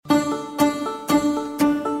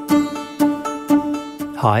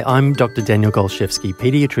Hi, I'm Dr. Daniel Golszewski,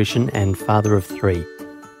 paediatrician and father of 3.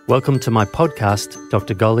 Welcome to my podcast,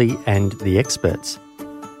 Dr. Golly and the Experts.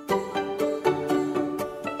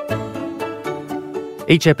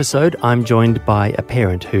 Each episode, I'm joined by a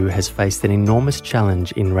parent who has faced an enormous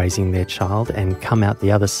challenge in raising their child and come out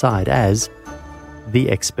the other side as the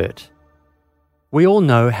expert. We all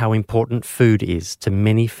know how important food is to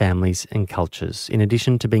many families and cultures. In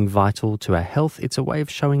addition to being vital to our health, it's a way of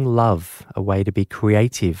showing love, a way to be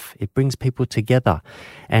creative. It brings people together.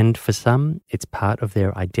 And for some, it's part of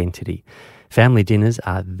their identity. Family dinners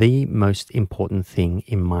are the most important thing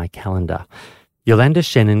in my calendar. Yolanda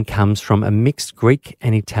Shennan comes from a mixed Greek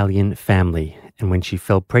and Italian family. And when she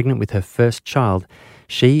fell pregnant with her first child,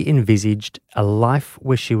 she envisaged a life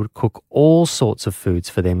where she would cook all sorts of foods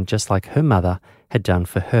for them, just like her mother had done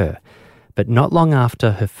for her. But not long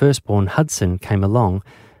after her firstborn Hudson came along,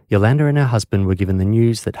 Yolanda and her husband were given the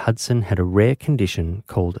news that Hudson had a rare condition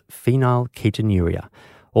called Phenylketonuria,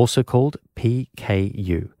 also called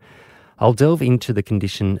PKU. I'll delve into the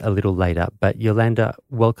condition a little later, but Yolanda,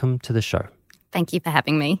 welcome to the show. Thank you for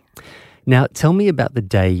having me. Now, tell me about the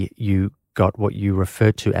day you got what you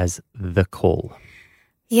refer to as the call.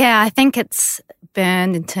 Yeah, I think it's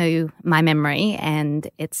burned into my memory, and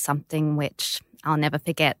it's something which I'll never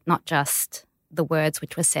forget, not just the words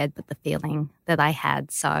which were said, but the feeling that I had.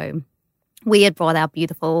 So we had brought our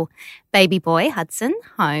beautiful baby boy, Hudson,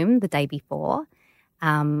 home the day before.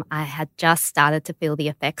 I had just started to feel the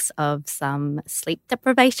effects of some sleep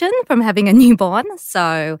deprivation from having a newborn.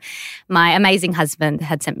 So my amazing husband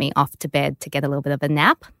had sent me off to bed to get a little bit of a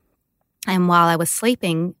nap. And while I was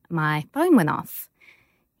sleeping, my phone went off.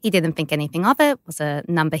 He didn't think anything of it. It was a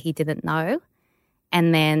number he didn't know.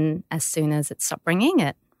 And then as soon as it stopped ringing,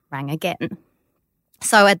 it rang again.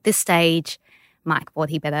 So at this stage, Mike thought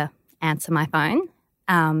he better answer my phone.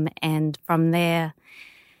 And from there,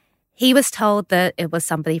 he was told that it was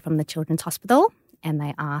somebody from the Children's Hospital, and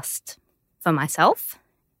they asked for myself.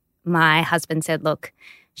 My husband said, look,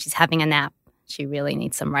 she's having a nap. She really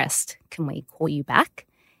needs some rest. Can we call you back?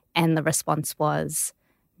 And the response was,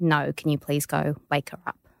 no, can you please go wake her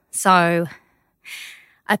up? So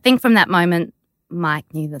I think from that moment,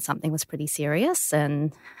 Mike knew that something was pretty serious.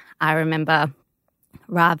 And I remember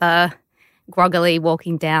rather groggily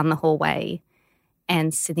walking down the hallway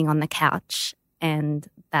and sitting on the couch. And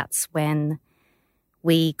that's when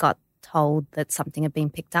we got told that something had been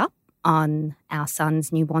picked up on our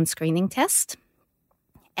son's newborn screening test.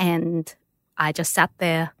 And I just sat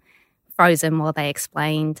there frozen while they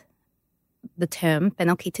explained the term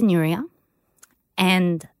phenylketonuria.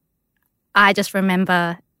 And I just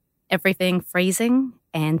remember everything freezing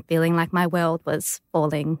and feeling like my world was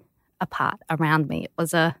falling apart around me. It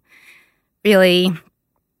was a really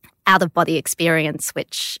out-of-body experience,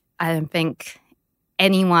 which I don't think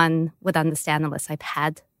anyone would understand unless they've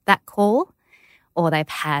had that call or they've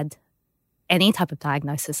had any type of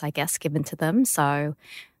diagnosis, I guess, given to them. So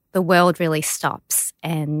the world really stops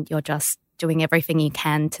and you're just doing everything you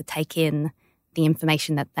can to take in the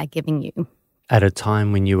information that they're giving you. At a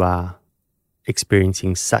time when you are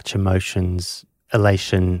experiencing such emotions,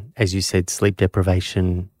 elation, as you said, sleep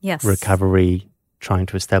deprivation, yes, recovery, trying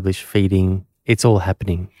to establish feeding, it's all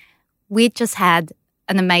happening. We'd just had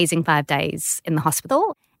an amazing 5 days in the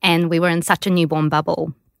hospital and we were in such a newborn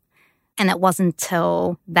bubble. And it wasn't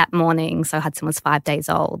until that morning, so Hudson was 5 days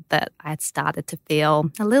old, that I had started to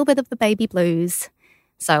feel a little bit of the baby blues.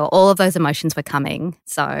 So all of those emotions were coming.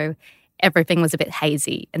 So everything was a bit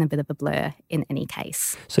hazy and a bit of a blur in any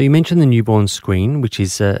case. So you mentioned the newborn screen, which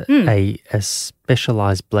is a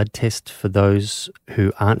specialised blood test for those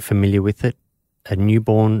who aren't familiar with it. A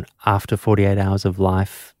newborn after 48 hours of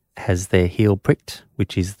life has their heel pricked,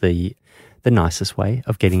 which is the nicest way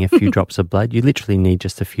of getting a few drops of blood. You literally need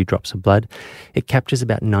just a few drops of blood. It captures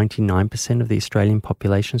about 99% of the Australian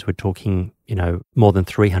populations. We're talking, more than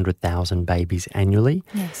 300,000 babies annually.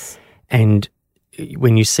 Yes. And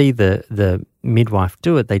when you see the midwife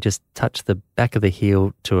do it, they just touch the back of the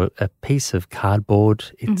heel to a piece of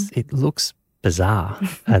cardboard. It looks bizarre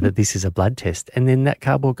that this is a blood test. And then that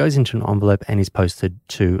cardboard goes into an envelope and is posted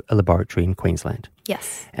to a laboratory in Queensland.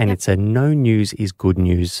 Yes. And it's a no news is good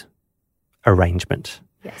news arrangement.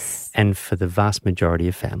 Yes. And for the vast majority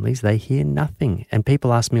of families, they hear nothing. And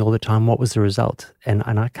people ask me all the time, what was the result? And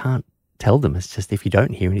I can't tell them. It's just, if you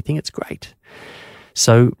don't hear anything, it's great.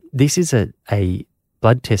 So this is a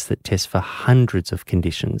blood test that tests for hundreds of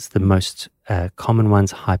conditions. The most common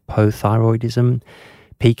ones, hypothyroidism,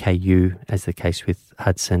 PKU, as the case with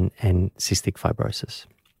Hudson, and cystic fibrosis.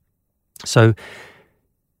 So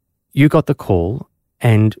you got the call,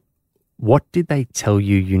 and what did they tell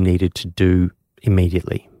you you needed to do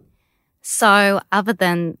immediately? So other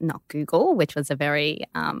than not Google, which was a very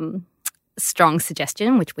strong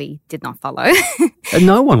suggestion, which we did not follow.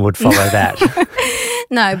 No one would follow that.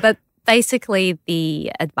 No, but basically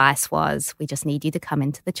the advice was, we just need you to come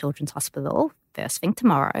into the children's hospital first thing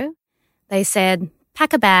tomorrow. They said,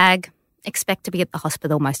 pack a bag, expect to be at the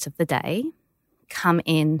hospital most of the day, come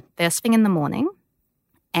in first thing in the morning,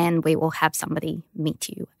 and we will have somebody meet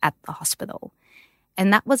you at the hospital.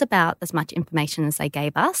 And that was about as much information as they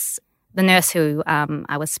gave us. The nurse who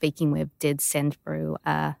I was speaking with did send through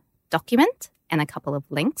a document and a couple of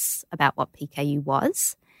links about what PKU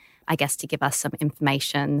was, I guess to give us some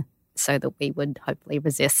information so that we would hopefully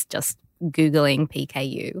resist just Googling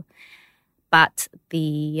PKU. But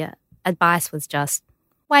the advice was just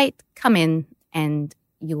wait, come in, and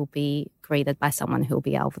you'll be greeted by someone who will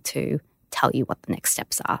be able to tell you what the next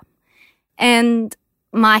steps are. And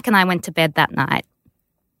Mike and I went to bed that night,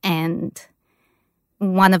 and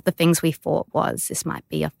one of the things we thought was this might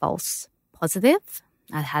be a false positive.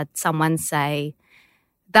 I had someone say,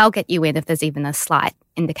 they'll get you in if there's even a slight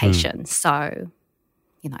indication. So,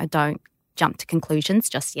 don't jump to conclusions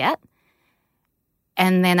just yet.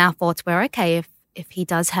 And then our thoughts were, okay, if he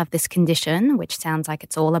does have this condition, which sounds like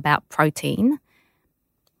it's all about protein,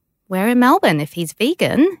 we're in Melbourne. If he's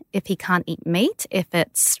vegan, if he can't eat meat, if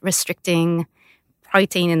it's restricting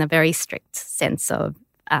protein in a very strict sense of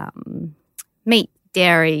meat,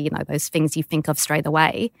 dairy, those things you think of straight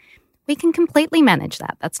away, we can completely manage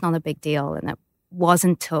that. That's not a big deal. And it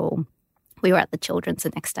wasn't until we were at the children's the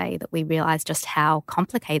next day that we realised just how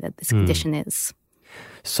complicated this condition is.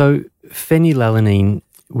 So phenylalanine,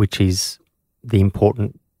 which is the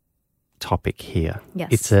important topic here,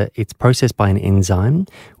 yes, it's processed by an enzyme,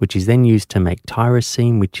 which is then used to make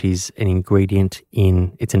tyrosine, which is an ingredient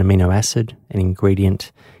it's an amino acid, an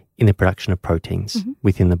ingredient in the production of proteins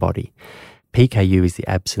within the body. PKU is the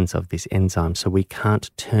absence of this enzyme, so we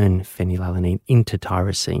can't turn phenylalanine into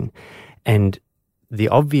tyrosine. And the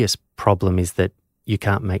obvious problem is that you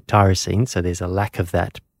can't make tyrosine, so there's a lack of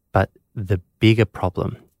that. But the bigger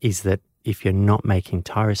problem is that if you're not making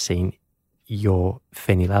tyrosine, your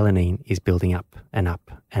phenylalanine is building up and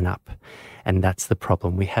up and up. And that's the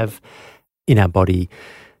problem. We have in our body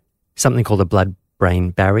something called a blood-brain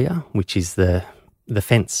barrier, which is the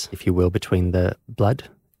fence, if you will, between the blood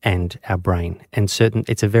and our brain. And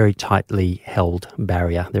it's a very tightly held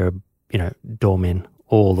barrier. There are, doormen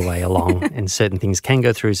all the way along, and certain things can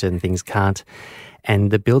go through, certain things can't.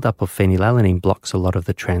 And the buildup of phenylalanine blocks a lot of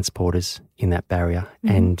the transporters in that barrier,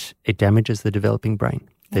 and it damages the developing brain.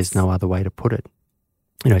 Yes. There's no other way to put it.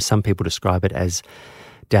 Some people describe it as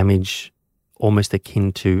damage almost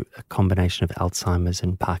akin to a combination of Alzheimer's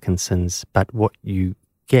and Parkinson's. But what you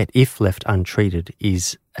get, if left untreated,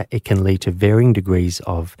 is it can lead to varying degrees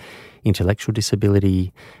of intellectual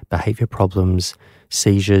disability, behaviour problems,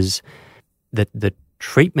 seizures. The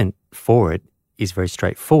treatment for it is very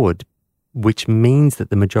straightforward, which means that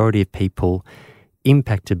the majority of people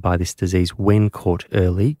impacted by this disease when caught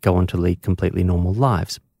early go on to lead completely normal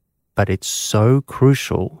lives. But it's so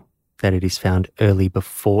crucial that it is found early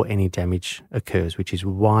before any damage occurs, which is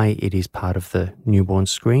why it is part of the newborn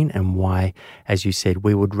screen and why, as you said,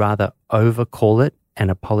 we would rather overcall it and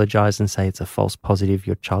apologise and say it's a false positive,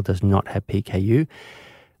 your child does not have PKU,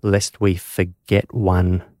 lest we forget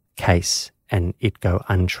one case and it go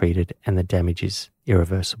untreated and the damage is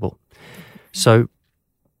irreversible. So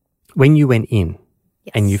when you went in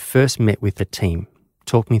and you first met with the team,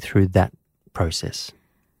 talk me through that process.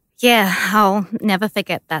 Yeah, I'll never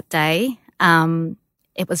forget that day.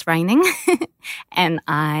 It was raining and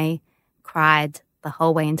I cried the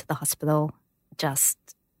whole way into the hospital, just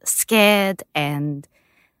scared and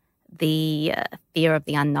the fear of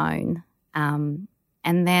the unknown. And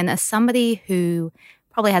then as somebody who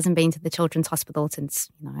probably hasn't been to the children's hospital since,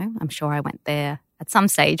 I'm sure I went there at some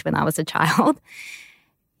stage when I was a child.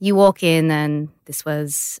 You walk in and this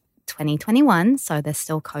was 2021, so there's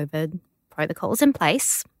still COVID protocols in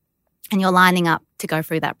place, and you're lining up to go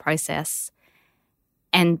through that process.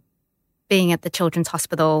 And being at the children's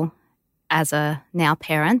hospital as a now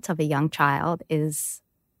parent of a young child is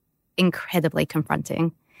incredibly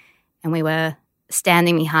confronting. And we were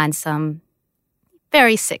standing behind some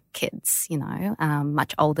very sick kids,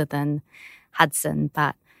 much older than Hudson.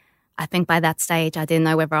 But I think by that stage, I didn't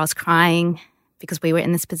know whether I was crying because we were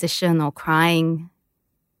in this position or crying,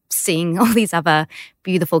 seeing all these other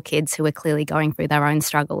beautiful kids who were clearly going through their own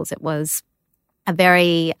struggles. It was a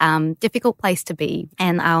very difficult place to be.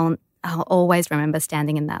 And I'll always remember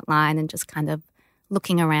standing in that line and just kind of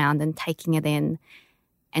looking around and taking it in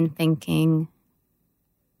and thinking,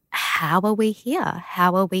 how are we here?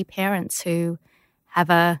 How are we parents who have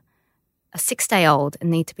a 6-day-old and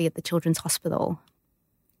need to be at the children's hospital.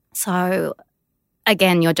 So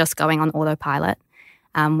again, you're just going on autopilot.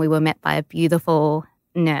 We were met by a beautiful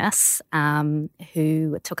nurse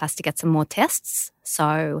who took us to get some more tests.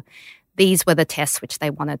 So these were the tests which they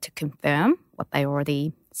wanted to confirm what they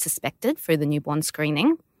already suspected through the newborn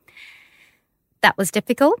screening. That was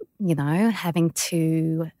difficult, having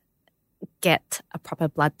to get a proper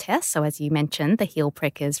blood test. So as you mentioned, the heel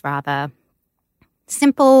prick is rather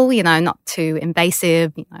simple, not too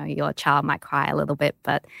invasive. Your child might cry a little bit,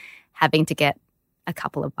 but having to get a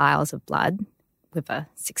couple of vials of blood with a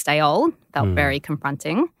 6-day-old felt very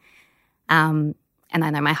confronting. And I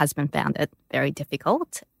know my husband found it very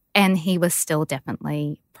difficult, and he was still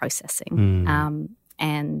definitely processing.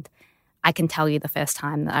 And I can tell you the first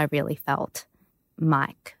time that I really felt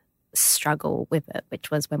Mike struggle with it,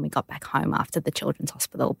 which was when we got back home after the children's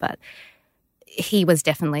hospital. But he was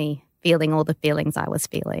definitely feeling all the feelings I was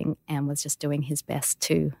feeling and was just doing his best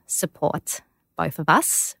to support both of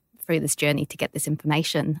us through this journey to get this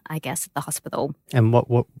information, I guess, at the hospital. And what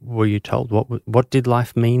were you told? What did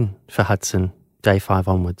life mean for Hudson day 5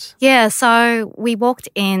 onwards? Yeah, so we walked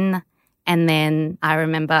in, and then I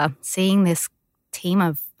remember seeing this team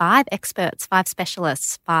of 5 experts, 5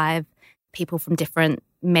 specialists, 5 people from different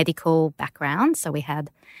medical backgrounds. So we had,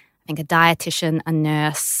 I think, a dietitian, a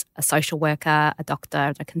nurse, a social worker, a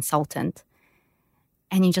doctor, a consultant.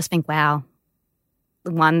 And you just think, wow,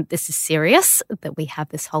 one, this is serious that we have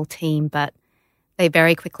this whole team, but they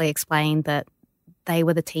very quickly explained that they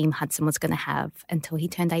were the team Hudson was going to have until he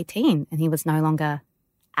turned 18 and he was no longer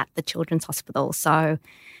at the children's hospital. So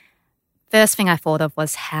first thing I thought of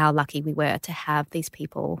was how lucky we were to have these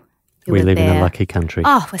people who we were live there. in a lucky country.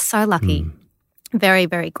 Oh, we're so lucky. Very,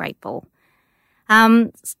 very grateful.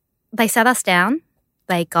 They sat us down.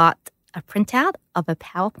 They got a printout of a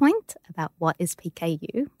PowerPoint about what is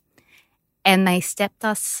PKU, and they stepped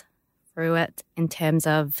us through it in terms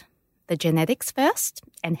of the genetics first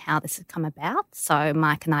and how this had come about. So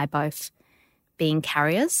Mike and I both being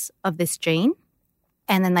carriers of this gene.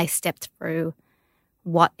 And then they stepped through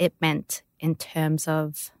what it meant in terms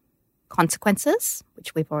of consequences,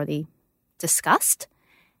 which we've already discussed.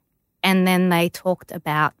 And then they talked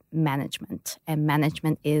about management. And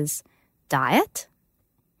management is diet,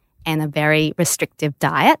 and a very restrictive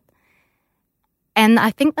diet. And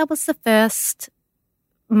I think that was the first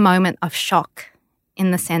moment of shock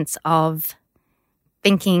in the sense of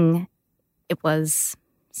thinking it was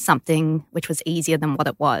something which was easier than what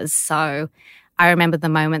it was. So I remember the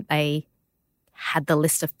moment they had the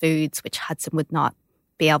list of foods which Hudson would not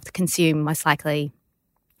be able to consume most likely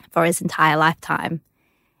for his entire lifetime,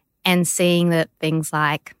 and seeing that things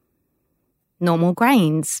like normal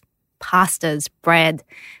grains, pastas, bread.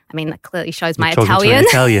 I mean, that clearly shows my You're talking Italian. to an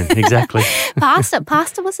Italian, exactly.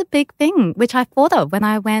 Pasta was a big thing, which I thought of when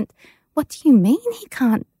I went, what do you mean he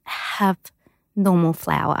can't have normal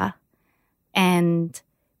flour? And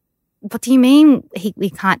what do you mean we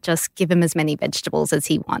can't just give him as many vegetables as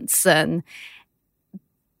he wants? And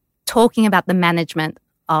talking about the management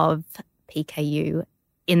of PKU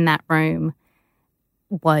in that room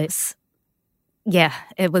was,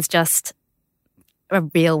 it was just a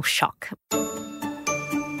real shock.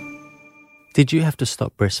 Did you have to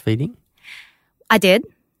stop breastfeeding? I did.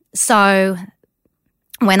 So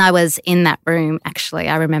when I was in that room, actually,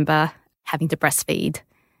 I remember having to breastfeed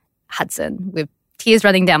Hudson with tears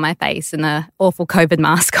running down my face and an awful COVID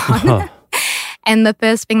mask on. Oh. And the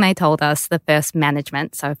first thing they told us, the first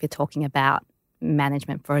management, so if you're talking about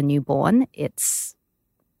management for a newborn, it's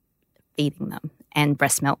feeding them. And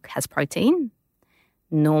breast milk has protein.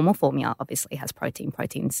 Normal formula obviously has protein.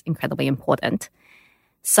 Protein's incredibly important.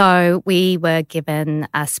 So we were given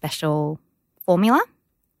a special formula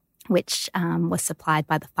which was supplied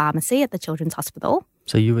by the pharmacy at the Children's Hospital.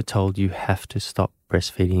 So you were told you have to stop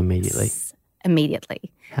breastfeeding immediately? Yes,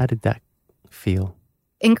 immediately. How did that feel?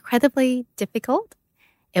 Incredibly difficult.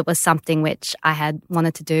 It was something which I had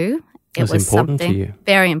wanted to do. It was important something to you?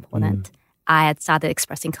 Very important. I had started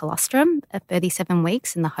expressing colostrum at 37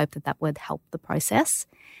 weeks in the hope that that would help the process.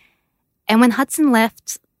 And when Hudson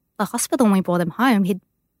left the hospital and we brought him home, he'd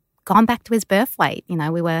gone back to his birth weight. You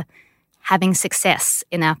know, we were having success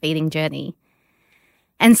in our feeding journey.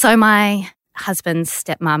 And so my husband's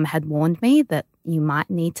stepmom had warned me that you might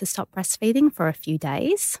need to stop breastfeeding for a few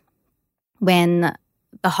days. When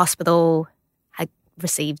the hospital had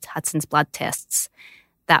received Hudson's blood tests,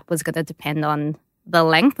 that was going to depend on the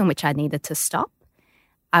length in which I needed to stop.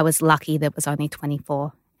 I was lucky that it was only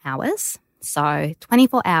 24 hours. So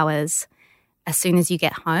 24 hours, as soon as you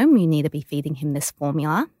get home, you need to be feeding him this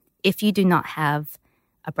formula. If you do not have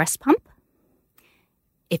a breast pump,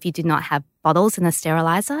 if you do not have bottles and a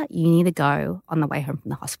sterilizer, you need to go on the way home from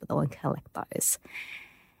the hospital and collect those.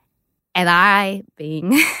 And I,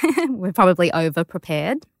 being we're probably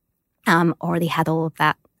over-prepared, already had all of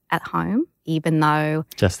that at home, even though...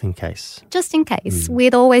 Just in case. Just in case.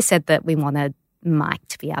 We'd always said that we wanted Mike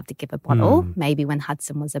to be able to give a bottle, maybe when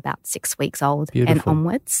Hudson was about 6 weeks old and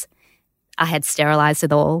onwards. I had sterilised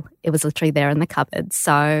it all. It was literally there in the cupboard.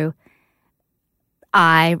 So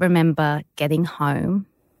I remember getting home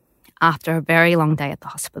after a very long day at the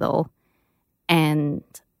hospital and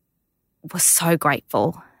was so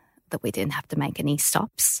grateful that we didn't have to make any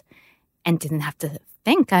stops and didn't have to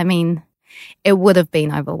think. I mean, it would have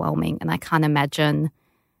been overwhelming, and I can't imagine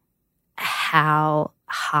how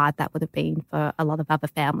hard that would have been for a lot of other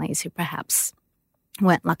families who perhaps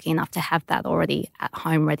weren't lucky enough to have that already at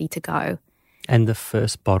home ready to go. And the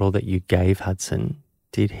first bottle that you gave Hudson,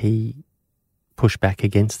 did he push back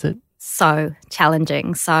against it? So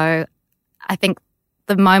challenging. So I think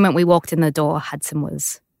the moment we walked in the door, Hudson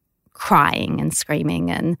was crying and screaming,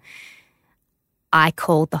 and I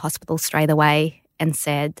called the hospital straight away and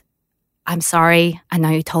said, I'm sorry, I know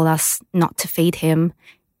you told us not to feed him.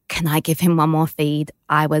 Can I give him one more feed?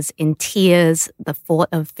 I was in tears. The thought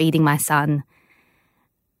of feeding my son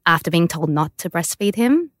after being told not to breastfeed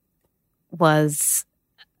him was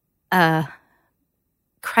a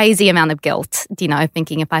crazy amount of guilt,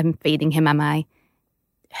 thinking if I'm feeding him, am I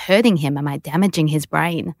hurting him? Am I damaging his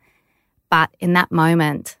brain? But in that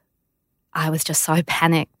moment, I was just so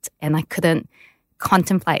panicked and I couldn't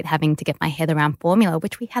contemplate having to get my head around formula,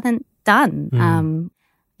 which we hadn't done.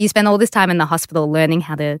 You spend all this time in the hospital learning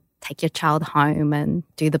how to take your child home and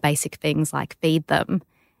do the basic things like feed them.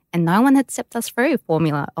 And no one had stepped us through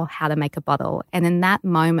formula or how to make a bottle. And in that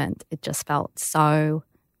moment, it just felt so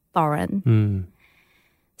foreign.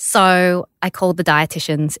 So I called the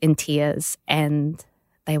dietitians in tears and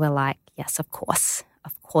they were like, yes, of course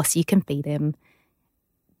you can feed him.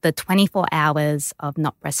 The 24 hours of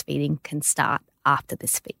not breastfeeding can start after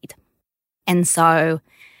this feed. And so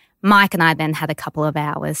Mike and I then had a couple of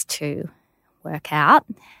hours to work out,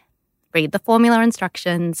 read the formula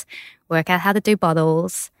instructions, work out how to do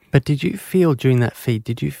bottles. But did you feel during that feed,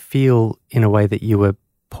 in a way that you were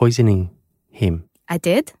poisoning him? I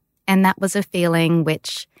did. And that was a feeling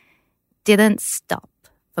which didn't stop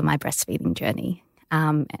for my breastfeeding journey.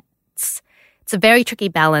 It's a very tricky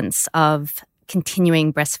balance of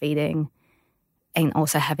continuing breastfeeding and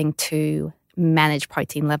also having to manage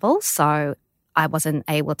protein levels. So I wasn't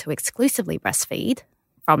able to exclusively breastfeed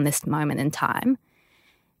from this moment in time.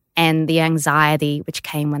 And the anxiety which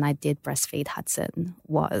came when I did breastfeed Hudson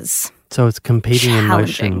was So it's competing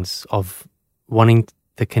challenging. emotions of wanting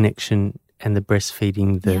the connection and the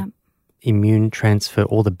breastfeeding, the immune transfer,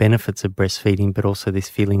 all the benefits of breastfeeding, but also this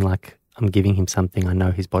feeling like I'm giving him something I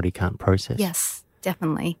know his body can't process. Yes,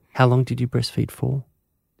 definitely. How long did you breastfeed for?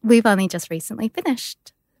 We've only just recently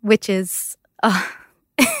finished, which is...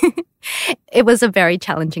 it was a very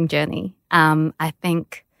challenging journey. I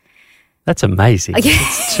think... That's amazing.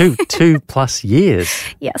 It's two plus years.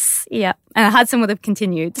 Yes, yeah. And Hudson would have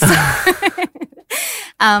continued. So.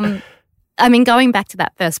 Going back to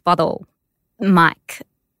that first bottle, Mike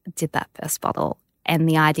did that first bottle. And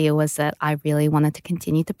the idea was that I really wanted to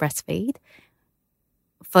continue to breastfeed.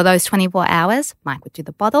 For those 24 hours, Mike would do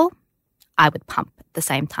the bottle. I would pump at the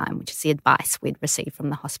same time, which is the advice we'd received from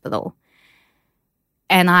the hospital.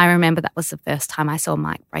 And I remember that was the first time I saw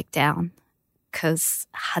Mike break down because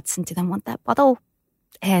Hudson didn't want that bottle.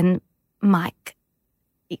 And Mike,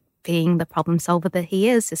 being the problem solver that he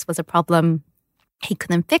is, this was a problem he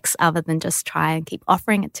couldn't fix other than just try and keep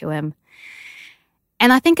offering it to him.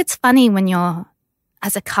 And I think it's funny when you're,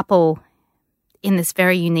 as a couple, in this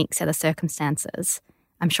very unique set of circumstances.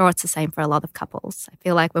 I'm sure it's the same for a lot of couples. I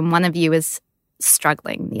feel like when one of you is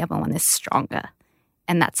struggling, the other one is stronger.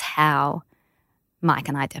 And that's how Mike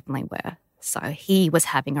and I definitely were. So he was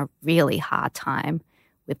having a really hard time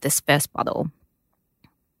with this first bottle.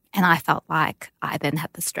 And I felt like I then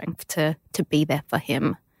had the strength to be there for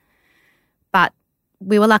him. But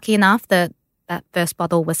we were lucky enough that that first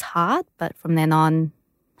bottle was hard, but from then on,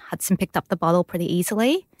 Hudson picked up the bottle pretty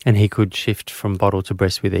easily. And he could shift from bottle to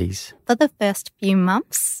breast with ease. For the first few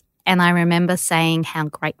months. And I remember saying how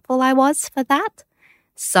grateful I was for that.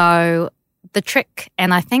 So the trick,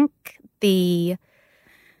 and I think the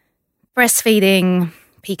breastfeeding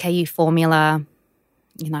PKU formula,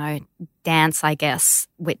 dance, I guess,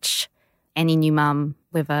 which any new mum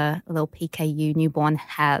with a little PKU newborn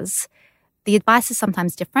has, the advice is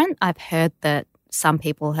sometimes different. I've heard that some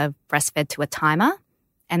people have breastfed to a timer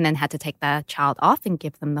and then had to take their child off and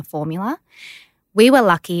give them the formula. We were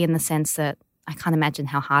lucky in the sense that I can't imagine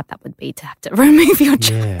how hard that would be to have to remove your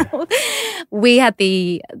Yeah. child. We had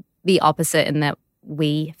the opposite in that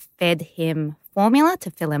we fed him formula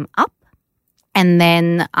to fill him up, and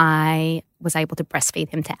then I was able to breastfeed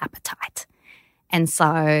him to appetite. And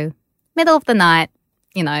so middle of the night,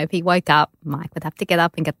 if he woke up, Mike would have to get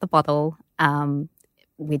up and get the bottle.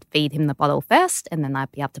 We'd feed him the bottle first, and then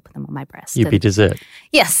I'd be able to put him on my breast. You'd be dessert.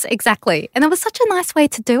 Yes, exactly. And it was such a nice way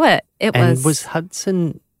to do it. Was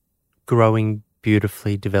Hudson growing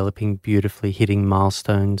beautifully, developing beautifully, hitting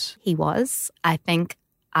milestones? He was. I think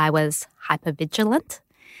I was hypervigilant.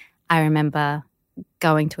 I remember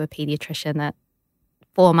going to a pediatrician at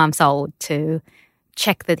 4 months old to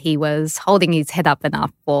check that he was holding his head up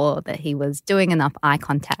enough or that he was doing enough eye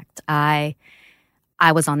contact. I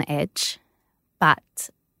was on edge, but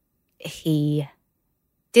he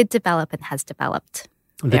did develop and has developed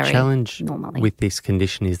very The challenge normally. with this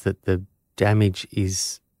condition is that the damage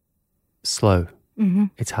is slow. Mm-hmm.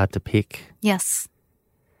 It's hard to pick. Yes.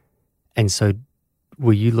 And so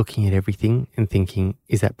were you looking at everything and thinking,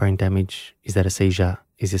 is that brain damage? Is that a seizure?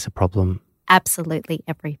 Is this a problem? Absolutely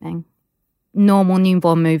everything. Normal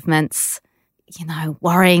newborn movements,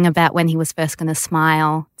 worrying about when he was first going to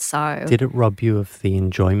smile. So Did it rob you of the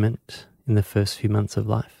enjoyment in the first few months of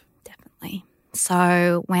life? Definitely.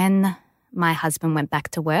 So when my husband went back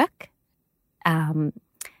to work,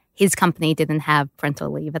 his company didn't have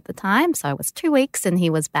parental leave at the time, so it was 2 weeks and he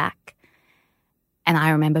was back. And I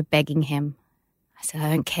remember begging him. I said, I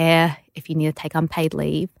don't care if you need to take unpaid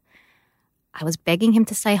leave. I was begging him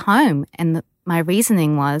to stay home. And my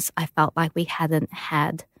reasoning was I felt like we hadn't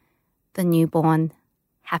had the newborn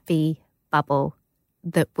happy bubble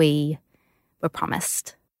that we were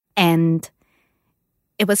promised. And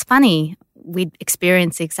it was funny. We'd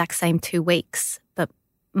experienced the exact same 2 weeks, but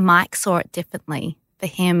Mike saw it differently. For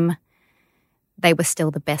him, they were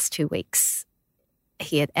still the best 2 weeks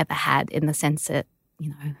he had ever had, in the sense that,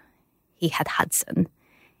 he had Hudson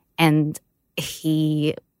and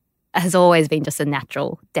he has always been just a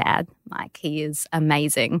natural dad. Like, he is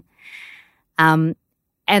amazing. And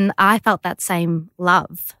I felt that same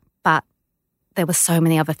love, but there were so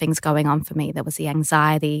many other things going on for me. There was the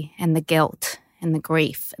anxiety and the guilt and the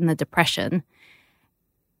grief and the depression.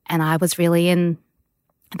 And I was really in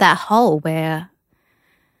that hole where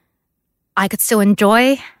I could still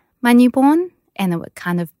enjoy my newborn, and it would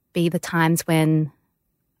kind of be the times when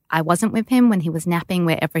I wasn't with him, when he was napping,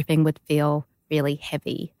 where everything would feel really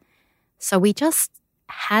heavy. So we just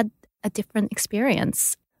had a different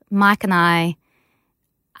experience. Mike and I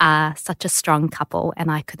are such a strong couple,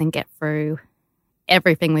 and I couldn't get through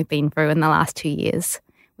everything we've been through in the last 2 years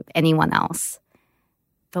with anyone else.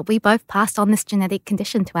 But we both passed on this genetic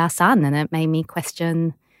condition to our son, and it made me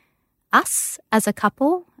question us as a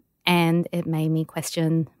couple, and it made me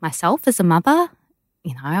question myself as a mother.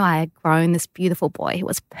 I had grown this beautiful boy who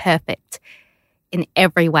was perfect in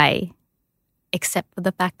every way, except for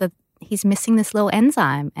the fact that he's missing this little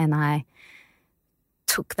enzyme, and I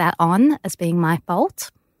took that on as being my fault.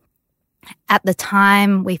 At the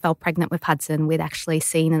time we fell pregnant with Hudson, we'd actually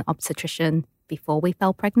seen an obstetrician before we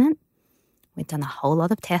fell pregnant. We'd done a whole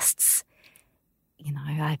lot of tests.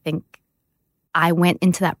 I think I went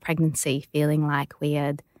into that pregnancy feeling like we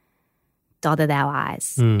had dotted our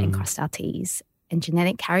I's and crossed our T's, and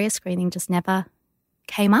genetic carrier screening just never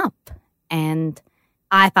came up. And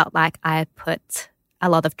I felt like I had put a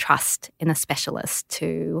lot of trust in a specialist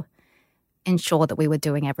to ensure that we were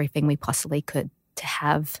doing everything we possibly could to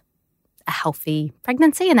have a healthy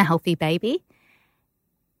pregnancy and a healthy baby.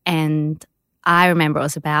 And I remember it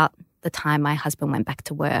was about the time my husband went back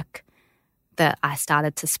to work that I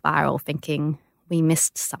started to spiral, thinking we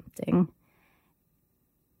missed something,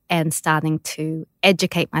 and starting to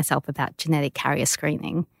educate myself about genetic carrier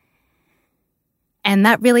screening. And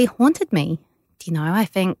that really haunted me. I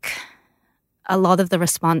think a lot of the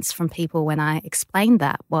response from people when I explained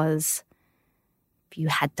that was, if you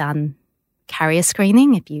had done carrier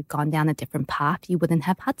screening, if you'd gone down a different path, you wouldn't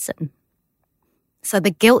have Hudson. So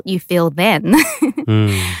the guilt you feel then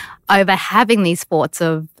over having these thoughts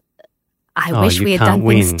of, I wish we had done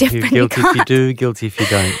things different. You're guilty if you do, guilty if you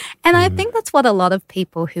don't. And I think that's what a lot of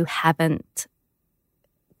people who haven't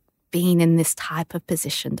been in this type of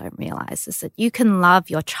position don't realize, is that you can love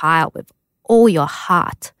your child with all your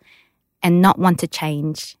heart and not want to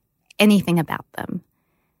change anything about them.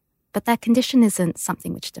 But that condition isn't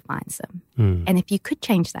something which defines them. And if you could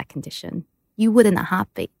change that condition, you would in a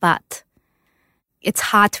heartbeat. But it's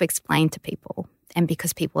hard to explain to people. And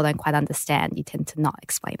because people don't quite understand, you tend to not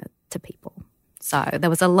explain it to people. So there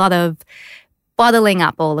was a lot of bottling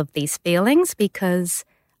up all of these feelings because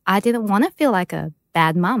I didn't want to feel like a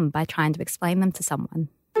bad mum by trying to explain them to someone.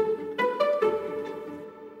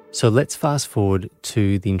 So let's fast forward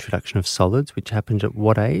to the introduction of solids, which happened at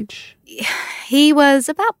what age? He was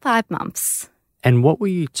about 5 months. And what were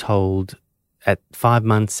you told at 5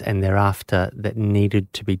 months and thereafter that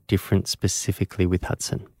needed to be different specifically with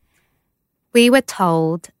Hudson? We were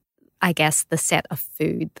told, I guess, the set of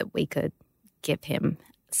food that we could give him.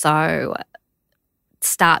 So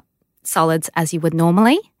start solids as you would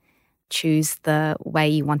normally. Choose the way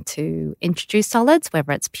you want to introduce solids,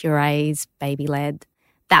 whether it's purees, baby-led.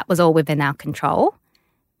 That was all within our control.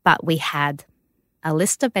 But we had a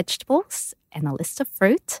list of vegetables and a list of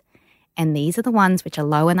fruit, and these are the ones which are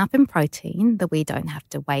low enough in protein that we don't have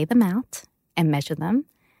to weigh them out and measure them.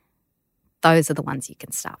 Those are the ones you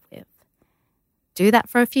can start with. Do that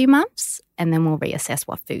for a few months, and then we'll reassess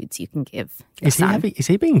what foods you can give your son. Is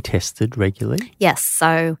he being tested regularly? Yes.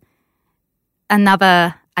 So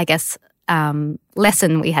another, I guess,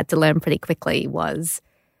 lesson we had to learn pretty quickly was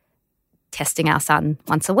testing our son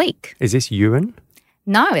once a week. Is this urine?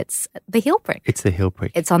 No, it's the heel prick. It's the heel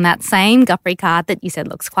prick. It's on that same Guthrie card that you said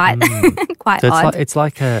looks quite quite so odd. It's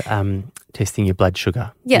like testing your blood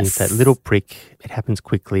sugar. Yes. It's that little prick. It happens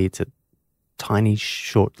quickly. It's a tiny,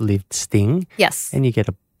 short-lived sting. Yes. And you get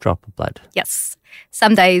a drop of blood. Yes.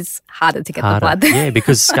 Some days harder to get the blood. Yeah,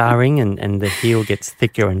 because scarring and the heel gets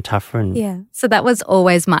thicker and tougher. And yeah. So that was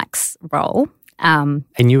always Mike's role. And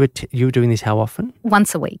you were doing this how often?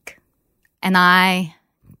 Once a week. And I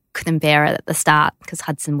couldn't bear it at the start because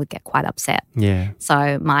Hudson would get quite upset. Yeah.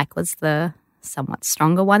 So Mike was the somewhat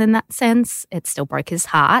stronger one in that sense. It still broke his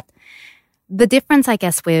heart. The difference, I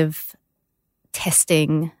guess, with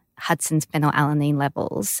testing Hudson's phenylalanine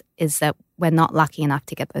levels is that we're not lucky enough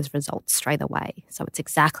to get those results straight away. So it's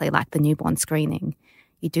exactly like the newborn screening.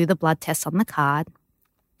 You do the blood test on the card,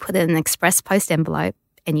 put it in an express post envelope,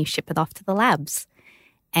 and you ship it off to the labs.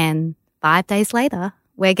 And 5 days later,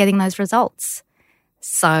 we're getting those results.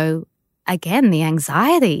 So again, the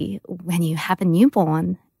anxiety when you have a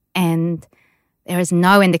newborn and there is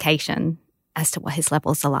no indication as to what his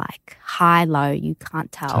levels are like. High, low, you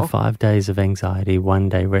can't tell. So 5 days of anxiety, 1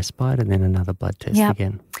 day respite, and then another blood test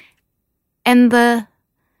again. And the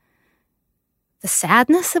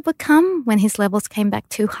sadness that would come when his levels came back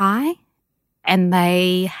too high, and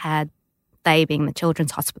they being the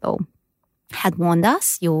Children's Hospital, had warned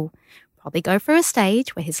us, you'll probably go through a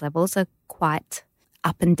stage where his levels are quite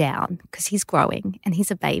up and down because he's growing and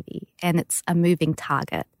he's a baby and it's a moving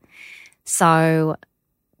target. So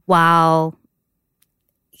while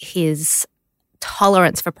his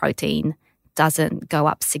tolerance for protein doesn't go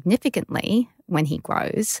up significantly when he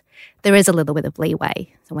grows, there is a little bit of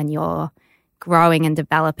leeway. So when you're growing and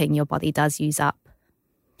developing, your body does use up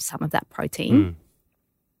some of that protein.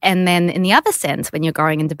 And then in the other sense, when you're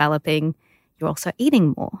growing and developing, you're also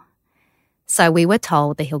eating more. So we were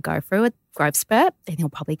told that he'll go through a growth spurt and he'll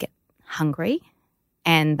probably get hungry,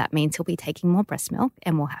 and that means he'll be taking more breast milk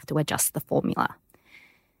and we'll have to adjust the formula.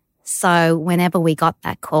 So whenever we got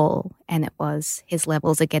that call and it was his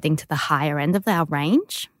levels are getting to the higher end of our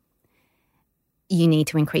range, you need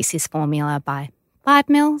to increase his formula by 5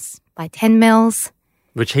 mils, by 10 mils.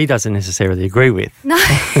 Which he doesn't necessarily agree with. No.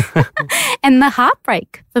 And the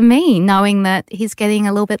heartbreak for me, knowing that he's getting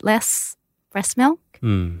a little bit less breast milk.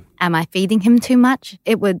 Am I feeding him too much?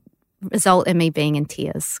 It would result in me being in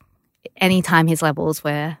tears anytime his levels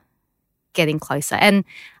were getting closer. And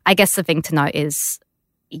I guess the thing to note is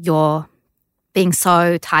you're being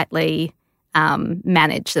so tightly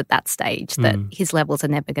managed at that stage that his levels are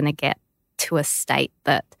never going to get to a state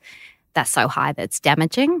that's so high that it's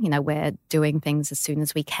damaging. You know, we're doing things as soon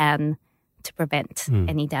as we can to prevent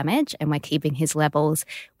any damage, and we're keeping his levels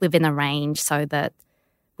within a range so that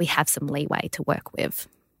we have some leeway to work with.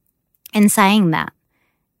 In saying that,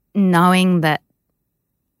 knowing that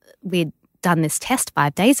we'd done this test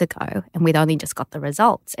 5 days ago and we'd only just got the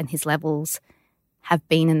results and his levels have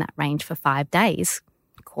been in that range for 5 days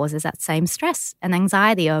causes that same stress and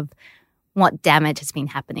anxiety of what damage has been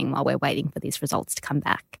happening while we're waiting for these results to come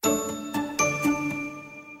back.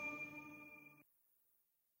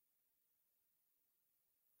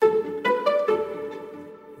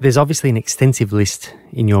 There's obviously an extensive list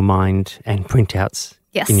in your mind and printouts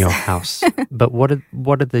in your house. But what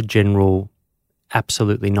are the general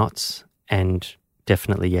absolutely nots and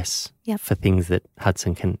definitely yes for things that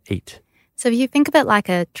Hudson can eat? So if you think of it like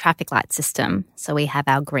a traffic light system, so we have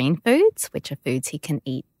our green foods, which are foods he can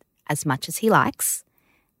eat as much as he likes,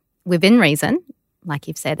 within reason. Like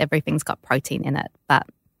you've said, everything's got protein in it. But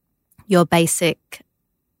your basic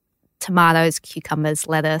tomatoes, cucumbers,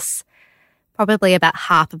 lettuce, probably about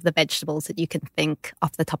half of the vegetables that you can think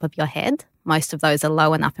off the top of your head most of those are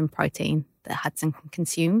low enough in protein that Hudson can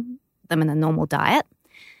consume them in a normal diet.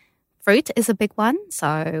 Fruit is a big one.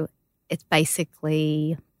 So it's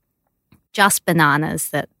basically just bananas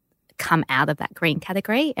that come out of that green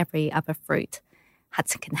category. Every other fruit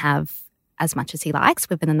Hudson can have as much as he likes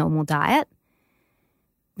within a normal diet.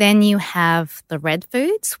 Then you have the red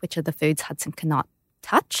foods, which are the foods Hudson cannot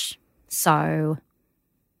touch. So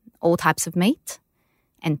all types of meat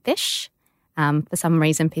and fish. For some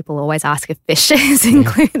reason, people always ask if fish is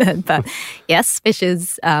included. But yes, fish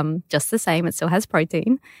is just the same. It still has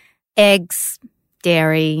protein. Eggs,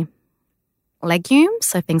 dairy, legumes,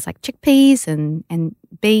 so things like chickpeas and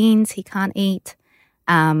beans he can't eat.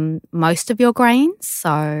 Most of your grains,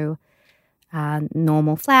 so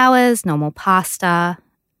normal flours, normal pasta,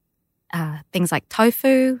 things like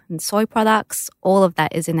tofu and soy products, all of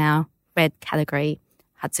that is in our red category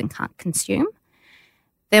Hudson can't consume.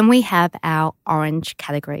 Then we have our orange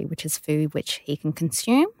category, which is food which he can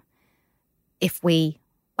consume. If we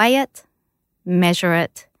weigh it, measure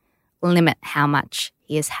it, limit how much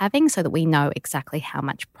he is having so that we know exactly how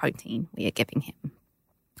much protein we are giving him.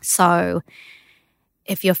 So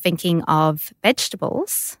if you're thinking of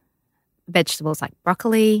vegetables like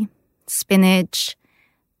broccoli, spinach,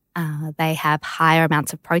 they have higher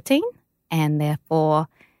amounts of protein and therefore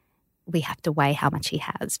we have to weigh how much he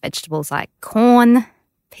has. Vegetables like corn,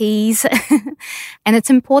 peas. And it's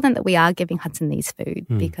important that we are giving Hudson these food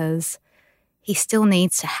because he still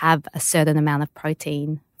needs to have a certain amount of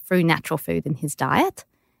protein through natural food in his diet.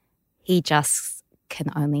 He just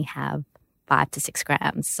can only have 5 to 6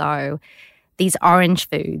 grams. So these orange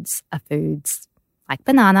foods are foods like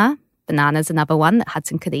banana. Banana's another one that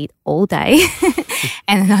Hudson could eat all day.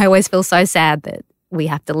 And I always feel so sad that we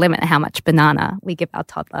have to limit how much banana we give our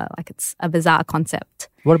toddler. Like it's a bizarre concept.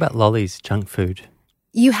 What about lollies, junk food?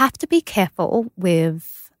 You have to be careful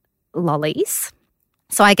with lollies.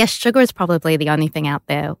 So I guess sugar is probably the only thing out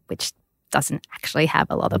there which doesn't actually have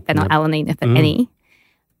a lot of phenylalanine, if any.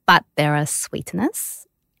 But there are sweeteners,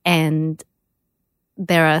 and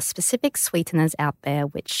there are specific sweeteners out there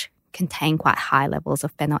which contain quite high levels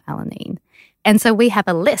of phenylalanine. And so we have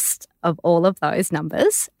a list of all of those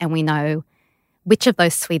numbers, and we know which of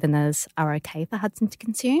those sweeteners are okay for Hudson to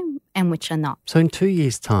consume and which are not. So in 2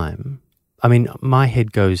 years' time, I mean, my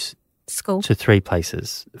head goes School. to 3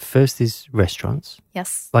 places. First is restaurants.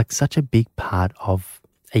 Yes. Like such a big part of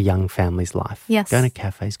a young family's life. Yes. Going to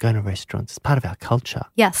cafes, going to restaurants. It's part of our culture.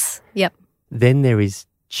 Yes. Yep. Then there is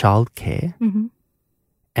childcare. Mm-hmm.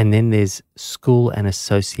 And then there's school and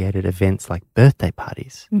associated events like birthday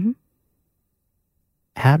parties. Mm-hmm.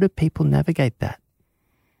 How do people navigate that?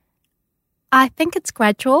 I think it's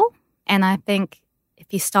gradual. And I think if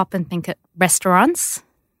you stop and think at restaurants,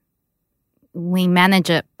 we manage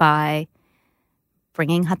it by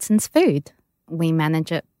bringing Hudson's food. We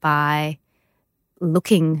manage it by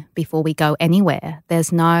looking before we go anywhere.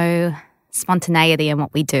 There's no spontaneity in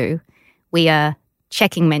what we do. We are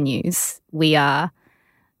checking menus. We are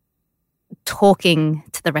talking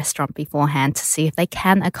to the restaurant beforehand to see if they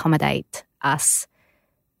can accommodate us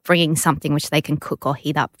bringing something which they can cook or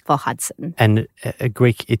heat up for Hudson. And a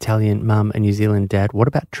Greek, Italian mum, a New Zealand dad. What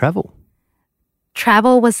about travel?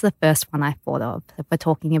 Travel was the first one I thought of. If we're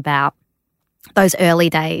talking about those early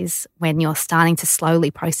days when you're starting to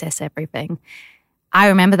slowly process everything. I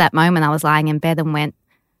remember that moment I was lying in bed and went,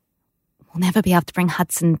 we'll never be able to bring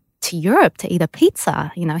Hudson to Europe to eat a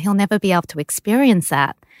pizza. You know, he'll never be able to experience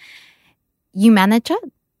that. You manage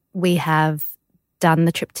it. We have done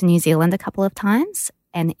the trip to New Zealand a couple of times,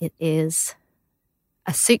 and it is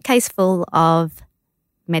a suitcase full of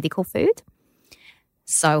medical food.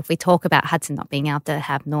 So if we talk about Hudson not being able to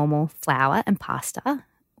have normal flour and pasta,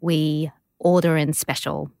 we order in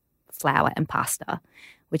special flour and pasta,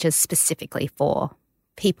 which is specifically for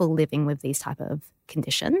people living with these type of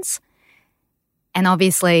conditions. And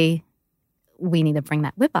obviously, we need to bring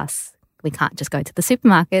that with us. We can't just go to the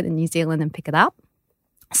supermarket in New Zealand and pick it up.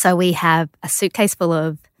 So we have a suitcase full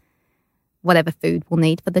of whatever food we'll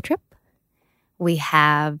need for the trip. We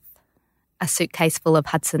have a suitcase full of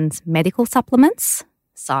Hudson's medical supplements.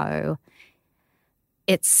 So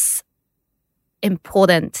it's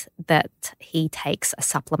important that he takes a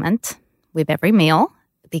supplement with every meal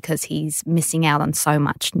because he's missing out on so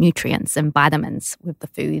much nutrients and vitamins with the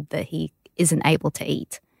food that he isn't able to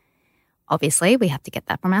eat. Obviously, we have to get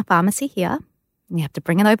that from our pharmacy here. We have to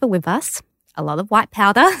bring it over with us. A lot of white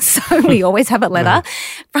powder, so we always have a letter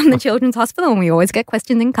from the Children's Hospital and we always get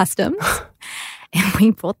questioned in customs. And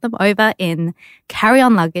we brought them over in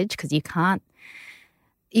carry-on luggage because you can't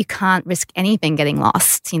you can't risk anything getting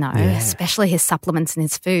lost, especially his supplements and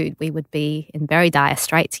his food. We would be in very dire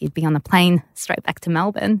straits. You'd be on a plane straight back to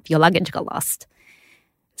Melbourne if your luggage got lost.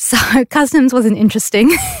 So customs was an interesting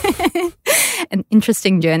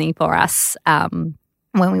journey for us when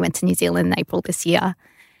we went to New Zealand in April this year.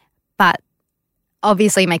 But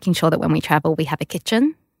obviously making sure that when we travel, we have a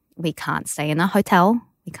kitchen. We can't stay in a hotel.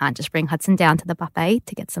 We can't just bring Hudson down to the buffet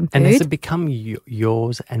to get some food. And has it become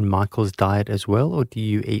yours and Michael's diet as well, or do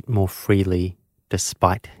you eat more freely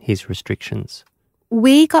despite his restrictions?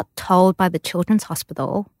 We got told by the Children's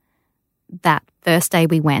Hospital that first day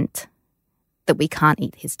we went that we can't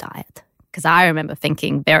eat his diet. Because I remember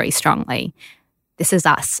thinking very strongly, this is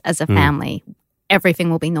us as a family.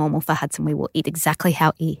 Everything will be normal for Hudson. We will eat exactly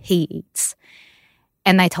how he eats.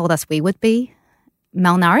 And they told us we would be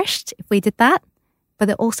malnourished if we did that. But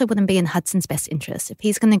it also wouldn't be in Hudson's best interest. If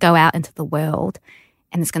he's going to go out into the world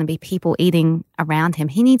and there's going to be people eating around him,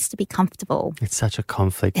 he needs to be comfortable. It's such a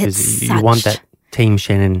conflict because you want that Team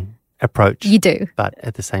Shennan approach. You do. But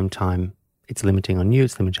at the same time, it's limiting on you,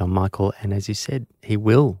 it's limiting on Michael. And as you said, he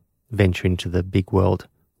will venture into the big world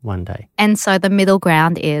one day. And so the middle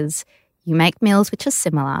ground is you make meals which are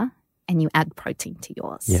similar and you add protein to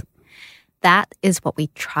yours. Yep. That is what we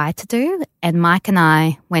try to do. And Mike and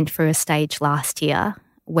I went through a stage last year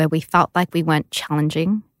where we felt like we weren't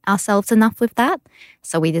challenging ourselves enough with that.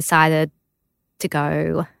 So we decided to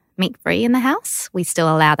go meat-free in the house. We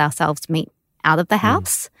still allowed ourselves meat out of the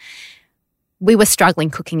house. We were struggling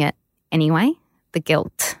cooking it anyway. The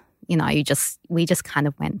guilt, we just kind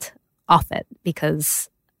of went off it because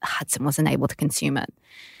Hudson wasn't able to consume it.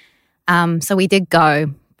 So we did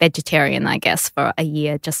go vegetarian, I guess, for a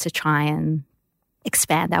year just to try and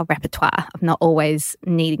expand our repertoire of not always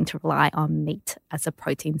needing to rely on meat as a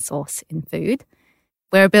protein source in food.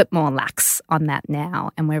 We're a bit more lax on that now,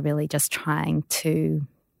 and we're really just trying to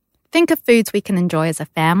think of foods we can enjoy as a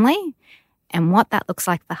family and what that looks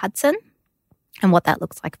like for Hudson and what that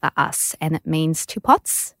looks like for us. And it means 2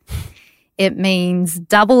 pots. It means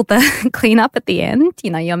double the cleanup at the end.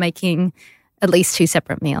 You're making at least 2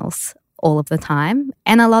 separate meals all of the time.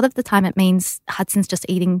 And a lot of the time it means Hudson's just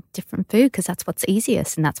eating different food because that's what's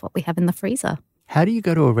easiest and that's what we have in the freezer. How do you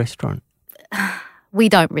go to a restaurant? We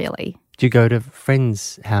don't really. Do you go to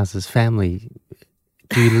friends' houses, family?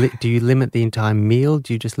 Do you limit the entire meal?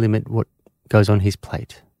 Do you just limit what goes on his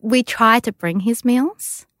plate? We try to bring his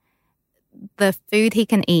meals. The food he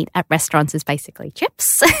can eat at restaurants is basically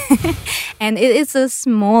chips. And it is the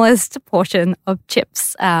smallest portion of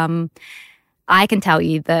chips. I can tell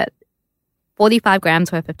you that 45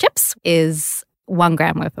 grams worth of chips is 1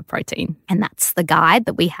 gram worth of protein. And that's the guide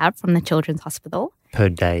that we have from the Children's Hospital. Per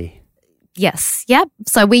day? Yes. Yep.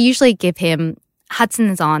 So we usually give him, Hudson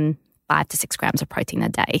is on 5 to 6 grams of protein a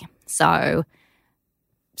day. So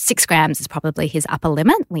 6 grams is probably his upper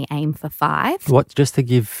limit. We aim for 5. Just to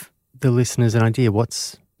give the listeners an idea,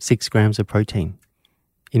 what's 6 grams of protein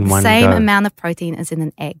in one Same go? amount of protein as in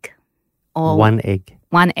an egg. Or 1 egg?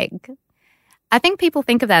 1 egg. I think people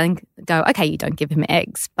think of that and go, okay, you don't give him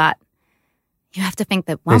eggs, but you have to think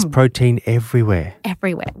that there's protein everywhere.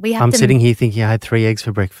 Everywhere. I'm sitting here thinking I had 3 eggs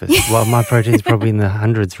for breakfast. Well, my protein's probably in the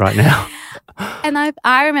hundreds right now. And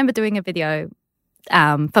I remember doing a video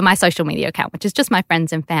for my social media account, which is just my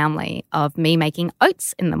friends and family, of me making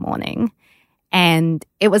oats in the morning. And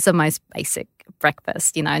it was the most basic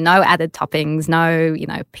breakfast, no added toppings, no,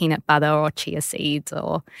 peanut butter or chia seeds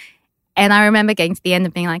And I remember getting to the end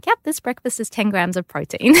of being like, yep, this breakfast is 10 grams of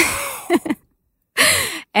protein.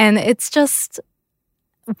 And it's just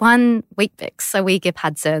 1 Wheat Bix. So we give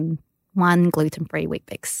Hudson 1 gluten-free Wheat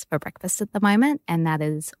Bix for breakfast at the moment, and that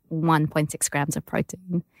is 1.6 grams of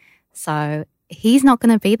protein. So he's not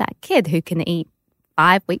going to be that kid who can eat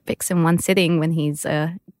 5 Wheat Bix in one sitting when he's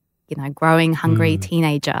a, growing, hungry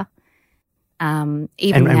teenager. And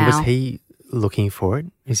was he looking for it?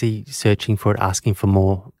 Is he searching for it, asking for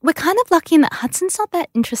more? We're kind of lucky in that Hudson's not that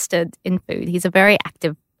interested in food. He's a very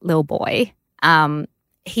active little boy.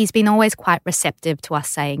 He's been always quite receptive to us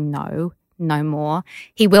saying no more.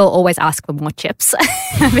 He will always ask for more chips.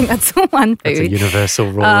 I think that's one food. That's a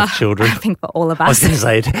universal rule of children. I think for all of us. I was going to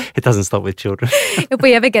say it doesn't stop with children. If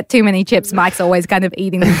we ever get too many chips, Mike's always kind of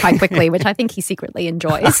eating them quite quickly, which I think he secretly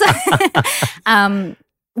enjoys.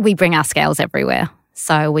 We bring our scales everywhere.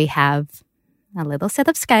 So we have a little set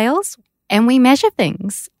of scales and we measure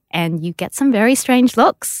things, and you get some very strange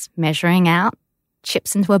looks measuring out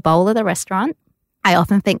chips into a bowl at a restaurant. I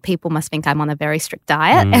often think people must think I'm on a very strict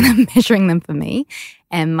diet and I'm measuring them for me,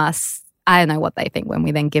 and I don't know what they think when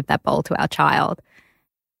we then give that bowl to our child.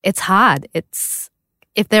 It's hard.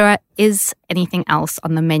 If there is anything else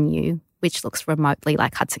on the menu which looks remotely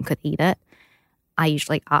like Hudson could eat it, I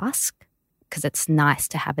usually ask because it's nice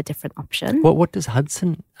to have a different option. What does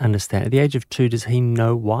Hudson understand? At the age of 2, does he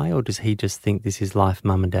know why, or does he just think this is life?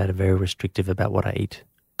 Mum and Dad are very restrictive about what I eat.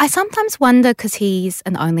 I sometimes wonder, because he's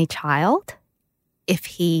an only child, if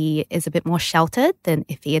he is a bit more sheltered than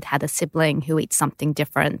if he had had a sibling who eats something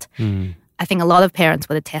different. I think a lot of parents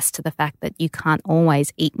would attest to the fact that you can't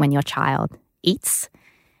always eat when your child eats.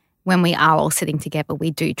 When we are all sitting together,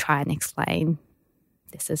 we do try and explain,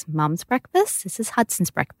 this is Mum's breakfast, this is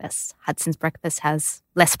Hudson's breakfast. Hudson's breakfast has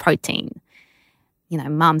less protein. You know,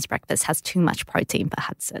 Mum's breakfast has too much protein for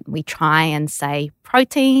Hudson. We try and say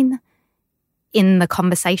protein in the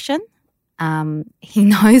conversation. He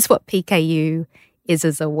knows what PKU is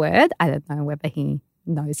as a word. I don't know whether he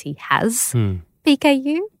knows he has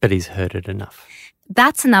PKU. But he's heard it enough.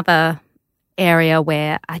 That's another area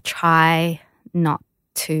where I try not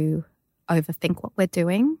to overthink what we're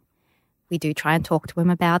doing. We do try and talk to him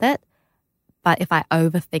about it. But if I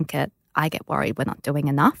overthink it, I get worried we're not doing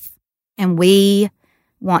enough. And we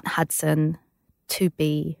want Hudson to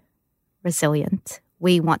be resilient.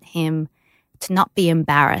 We want him to not be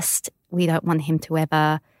embarrassed. We don't want him to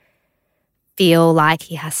ever feel like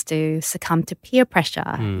he has to succumb to peer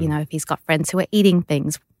pressure. You know, if he's got friends who are eating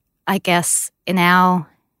things. I guess in our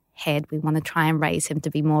head, we want to try and raise him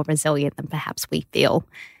to be more resilient than perhaps we feel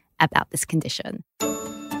about this condition.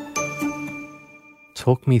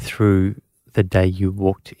 Talk me through the day you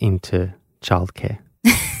walked into childcare.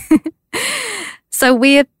 So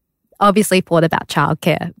we had obviously thought about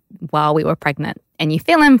childcare while we were pregnant, and you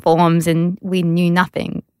fill in forms, and we knew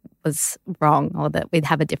nothing was wrong or that we'd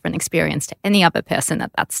have a different experience to any other person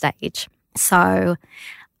at that stage. So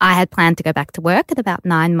I had planned to go back to work at about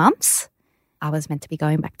 9 months. I was meant to be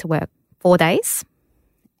going back to work 4 days,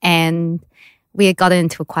 and we had got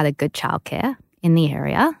into quite a good childcare in the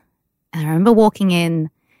area. And I remember walking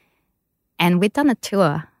in, and we'd done a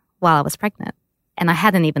tour while I was pregnant, and I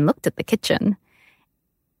hadn't even looked at the kitchen.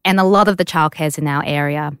 And a lot of the childcares in our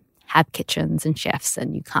area have kitchens and chefs,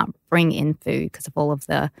 and you can't bring in food because of all of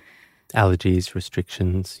the allergies,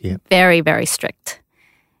 restrictions. Yeah, very, very strict.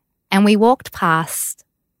 And we walked past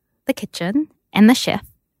the kitchen and the chef,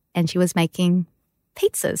 and she was making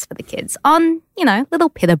pizzas for the kids on, you know, little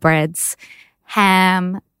pita breads,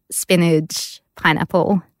 ham, spinach,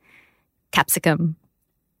 pineapple, capsicum,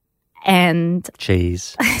 and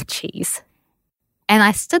cheese. cheese. And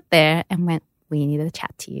I stood there and went, we need to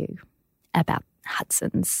chat to you about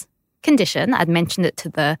Hudson's condition. I'd mentioned it to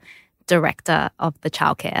the director of the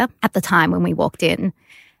childcare at the time when we walked in.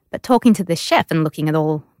 But talking to this chef and looking at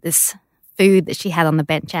all this food that she had on the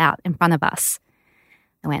bench out in front of us,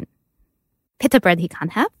 I went, pita bread he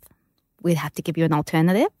can't have. We'd have to give you an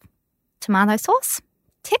alternative. Tomato sauce,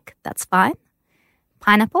 tick, that's fine.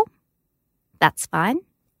 Pineapple, that's fine.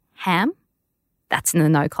 Ham, that's in the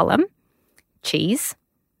no column. Cheese,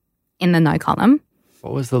 in the no column.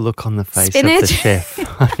 What was the look on the face spinach. of the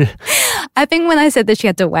chef? I think when I said that she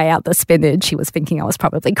had to weigh out the spinach, she was thinking I was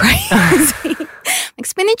probably crazy. Like,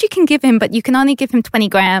 spinach you can give him, but you can only give him 20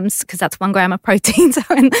 grams because that's 1 gram of protein. So,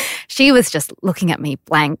 and she was just looking at me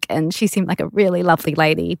blank, and she seemed like a really lovely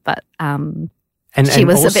lady, but she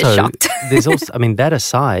was also a bit shocked. There's also, I mean, that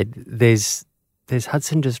aside, there's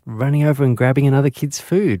Hudson just running over and grabbing another kid's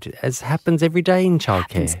food, as happens every day in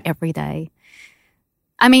childcare. Happens every day.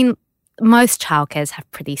 I mean, most childcares have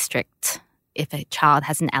pretty strict, if a child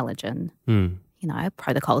has an allergen, you know,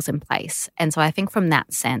 protocols in place. And so I think from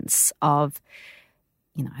that sense of,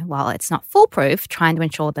 you know, while it's not foolproof, trying to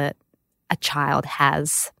ensure that a child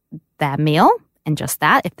has their meal and just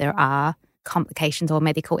that, if there are complications or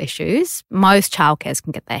medical issues, most childcares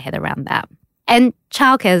can get their head around that. And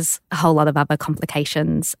childcare's a whole lot of other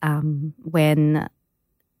complications. When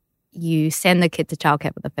you send a kid to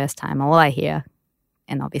childcare for the first time, all I hear,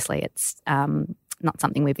 and obviously it's not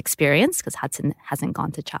something we've experienced because Hudson hasn't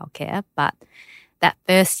gone to childcare, but that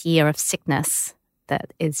first year of sickness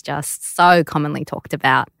that is just so commonly talked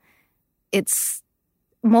about, it's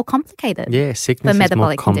more complicated. Yeah, sickness for is more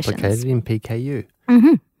metabolic complicated conditions. in PKU.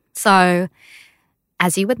 Mm-hmm. So,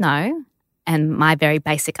 as you would know, and my very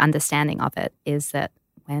basic understanding of it is that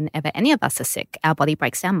whenever any of us are sick, our body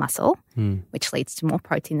breaks down muscle, which leads to more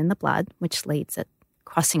protein in the blood, which leads it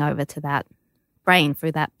crossing over to that brain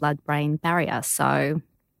through that blood-brain barrier. So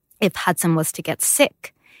if Hudson was to get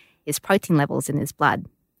sick, his protein levels in his blood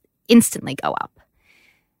instantly go up.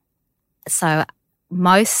 So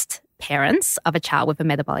most parents of a child with a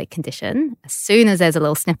metabolic condition, as soon as there's a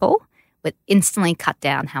little sniffle, would instantly cut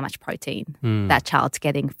down how much protein that child's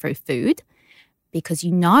getting through food, because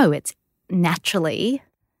you know it's naturally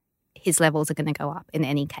his levels are going to go up in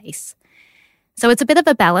any case. So it's a bit of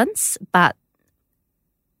a balance, but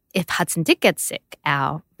if Hudson did get sick,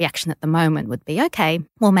 our reaction at the moment would be, okay,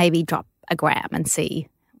 we'll maybe drop a gram and see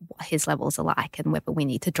what his levels are like and whether we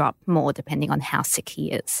need to drop more depending on how sick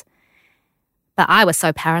he is. But I was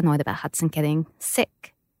so paranoid about Hudson getting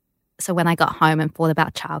sick. So when I got home and thought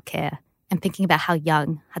about childcare and thinking about how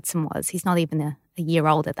young Hudson was, he's not even a year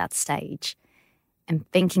old at that stage,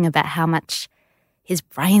 and thinking about how much his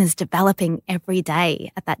brain is developing every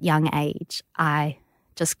day at that young age, I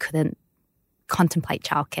just couldn't contemplate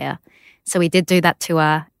childcare. So we did do that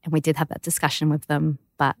tour and we did have that discussion with them,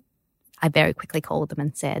 but I very quickly called them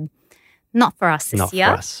and said, not for us this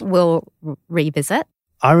year. We'll revisit.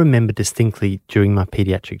 I remember distinctly during my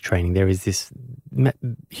pediatric training, there is this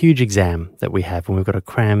huge exam that we have when we've got to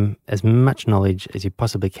cram as much knowledge as you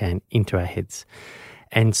possibly can into our heads.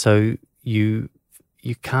 And so you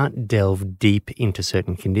can't delve deep into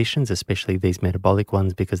certain conditions, especially these metabolic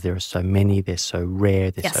ones, because there are so many, they're so rare,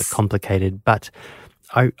 they're so complicated. But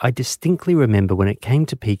I distinctly remember when it came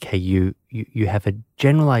to PKU, you have a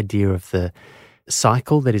general idea of the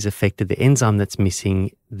cycle that is affected, the enzyme that's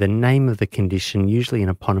missing, the name of the condition, usually an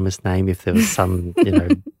eponymous name if there was some,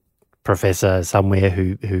 professor somewhere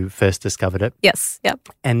who first discovered it. Yes, yep.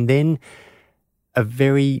 And then a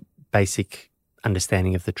very basic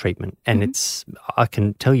understanding of the treatment. And I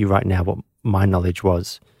can tell you right now what my knowledge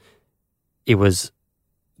was. It was,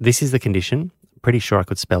 this is the condition. Pretty sure I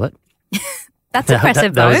could spell it. That's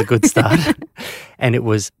impressive, that was a good start. And it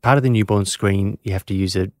was part of the newborn screen. You have to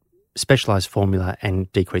use a specialized formula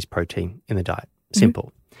and decrease protein in the diet.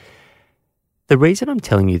 Simple. The reason I'm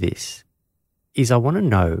telling you this is I want to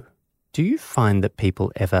know, do you find that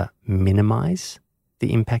people ever minimize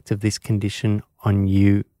the impact of this condition on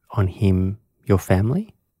you, on him, your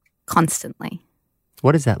family? Constantly.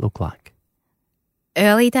 What does that look like?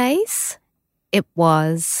 Early days, it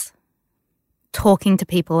was talking to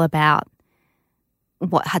people about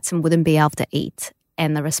what Hudson wouldn't be able to eat,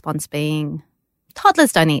 and the response being,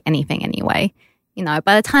 toddlers don't eat anything anyway.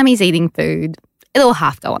 By the time he's eating food, it'll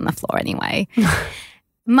half go on the floor anyway.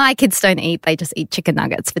 My kids don't eat, they just eat chicken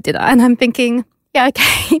nuggets for dinner. And I'm thinking, yeah,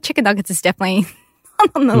 okay, chicken nuggets is definitely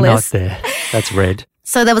not on the list. Not there. That's red.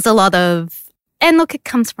 So there was a lot of, and look, it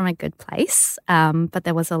comes from a good place, but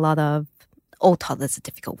there was a lot of, all toddlers are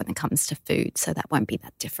difficult when it comes to food, so that won't be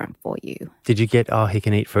that different for you. Did you get, he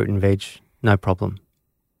can eat fruit and veg, no problem?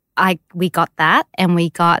 We got that, and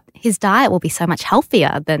we got his diet will be so much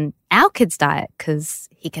healthier than our kids' diet because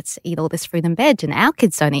he gets to eat all this fruit and veg and our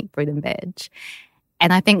kids don't eat fruit and veg.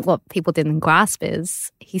 And I think what people didn't grasp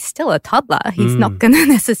is he's still a toddler. He's not going to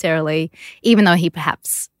necessarily, even though he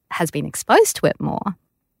perhaps has been exposed to it more,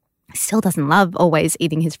 he still doesn't love always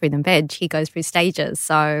eating his fruit and veg. He goes through stages.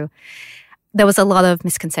 So there was a lot of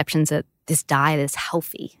misconceptions that this diet is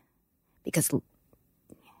healthy because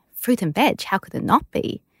fruit and veg, how could it not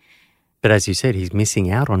be? But as you said, he's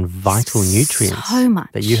missing out on vital nutrients so much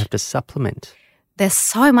that you have to supplement. There's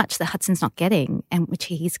so much that Hudson's not getting, and which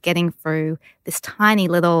he's getting through this tiny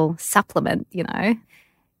little supplement,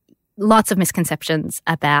 Lots of misconceptions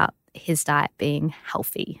about his diet being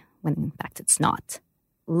healthy when in fact it's not.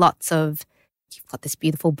 Lots of, you've got this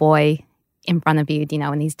beautiful boy in front of you,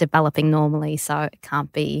 and he's developing normally, so it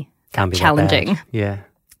can't be challenging. That bad. Yeah.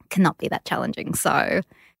 Cannot be that challenging. So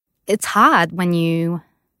it's hard when you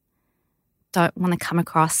don't want to come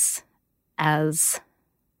across as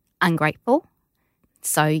ungrateful.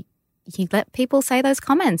 So you let people say those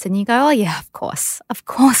comments and you go, oh yeah, of course,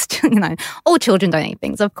 all children don't eat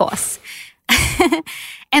things, of course.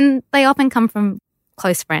 And they often come from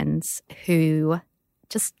close friends who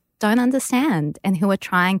just don't understand and who are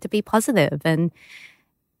trying to be positive. And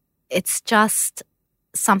it's just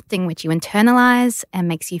something which you internalize and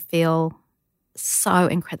makes you feel so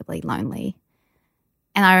incredibly lonely.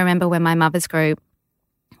 And I remember when my mother's group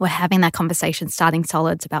were having that conversation, starting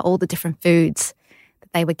solids, about all the different foods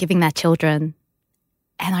that they were giving their children.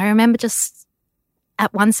 And I remember just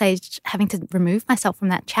at one stage having to remove myself from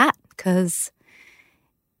that chat because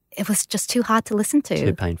it was just too hard to listen to.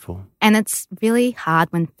 Too painful. And it's really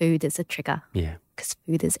hard when food is a trigger. Yeah. Because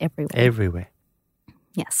food is everywhere. Everywhere.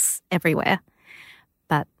 Yes, everywhere.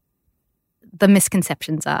 But the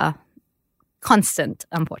misconceptions are constant,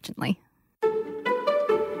 unfortunately.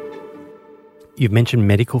 You've mentioned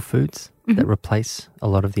medical foods that replace a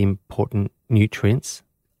lot of the important nutrients.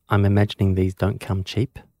 I'm imagining these don't come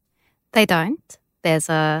cheap. They don't. There's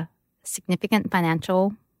a significant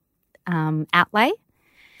financial outlay.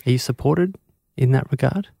 Are you supported in that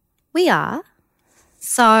regard? We are.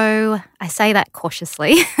 So I say that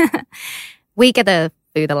cautiously. We get a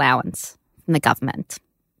food allowance from the government,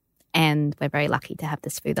 and we're very lucky to have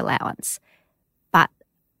this food allowance.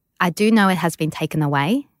 I do know it has been taken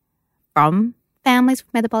away from families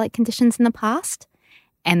with metabolic conditions in the past.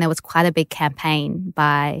 And there was quite a big campaign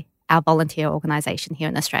by our volunteer organisation here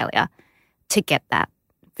in Australia to get that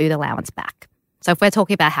food allowance back. So if we're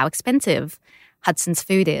talking about how expensive Hudson's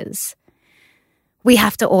food is, we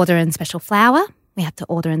have to order in special flour. We have to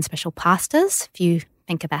order in special pastas. If you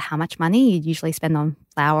think about how much money you usually spend on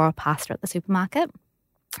flour or pasta at the supermarket,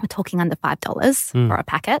 we're talking under $5 for a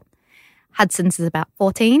packet. Hudson's is about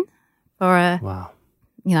 $14 for a, wow.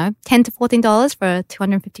 $10 to $14 for a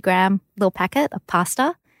 250-gram little packet of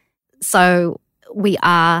pasta. So we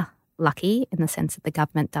are lucky in the sense that the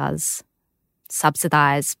government does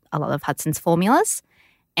subsidise a lot of Hudson's formulas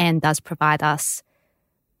and does provide us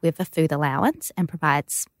with a food allowance and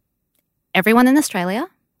provides everyone in Australia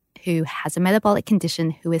who has a metabolic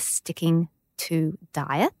condition who is sticking to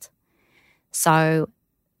diet. So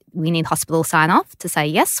we need hospital sign-off to say,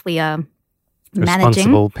 yes, we are managing.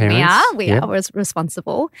 Responsible parents. We are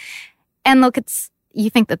responsible. And look, you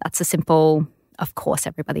think that that's a simple, of course,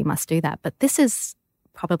 everybody must do that. But this is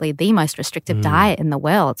probably the most restrictive diet in the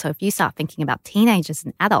world. So if you start thinking about teenagers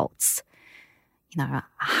and adults,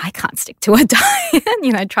 I can't stick to a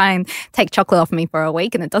diet, try and take chocolate off me for a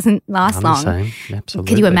week and it doesn't last long. Same. Absolutely.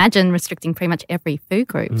 Can you imagine restricting pretty much every food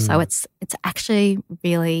group? So it's actually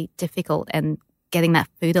really difficult, and getting that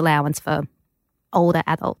food allowance for older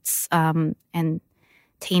adults and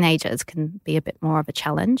teenagers can be a bit more of a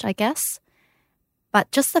challenge, I guess.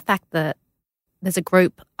 But just the fact that there's a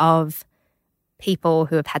group of people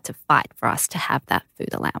who have had to fight for us to have that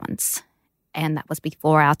food allowance, and that was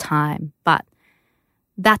before our time. But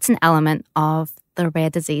that's an element of the rare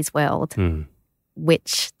disease world,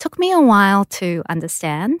 which took me a while to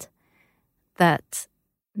understand that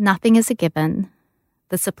nothing is a given.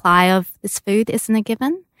 The supply of this food isn't a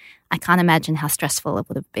given. I can't imagine how stressful it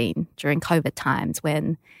would have been during COVID times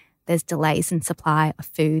when there's delays in supply of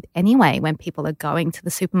food anyway, when people are going to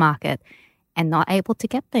the supermarket and not able to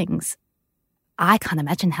get things. I can't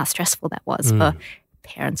imagine how stressful that was for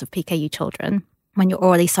parents of PKU children when you're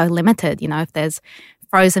already so limited. If there's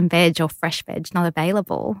frozen veg or fresh veg not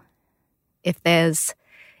available, if there's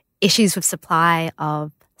issues with supply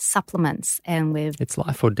of supplements and with... It's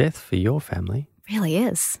life or death for your family. It really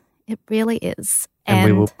is. It really is. And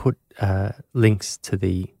we will put links to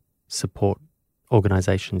the support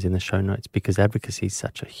organisations in the show notes, because advocacy is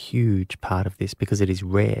such a huge part of this, because it is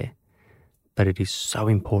rare, but it is so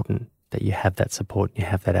important that you have that support and you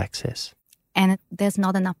have that access. And there's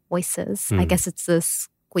not enough voices. I guess it's this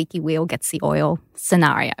squeaky wheel gets the oil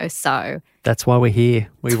scenario. So that's why we're here.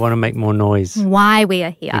 We want to make more noise. Why we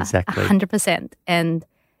are here. Exactly. 100%. And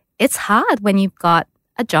it's hard when you've got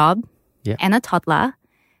a job and a toddler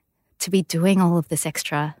to be doing all of this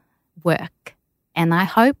extra work. And I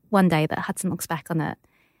hope one day that Hudson looks back on it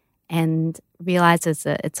and realises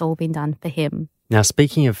that it's all been done for him. Now,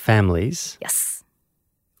 speaking of families, yes,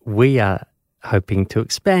 we are hoping to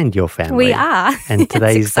expand your family. We are. And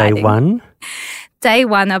today's day one. Day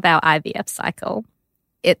one of our IVF cycle.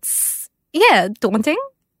 It's, daunting,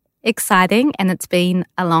 exciting, and it's been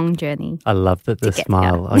a long journey. I love that the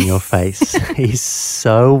smile on your face is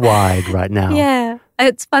so wide right now. Yeah.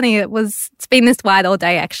 It's funny. It's been this wide all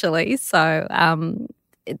day, actually. So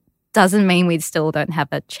it doesn't mean we still don't have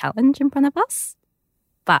a challenge in front of us.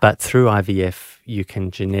 But through IVF, you can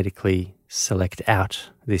genetically select out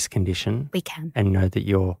this condition. We can. And know that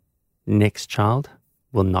your next child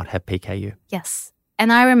will not have PKU. Yes.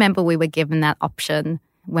 And I remember we were given that option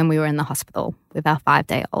when we were in the hospital with our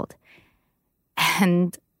 5-day-old.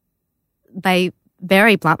 And they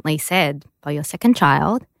very bluntly said, for your second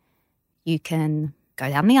child, you can go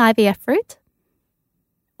down the IVF route,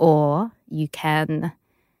 or you can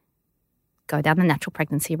go down the natural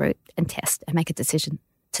pregnancy route and test and make a decision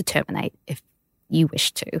to terminate if you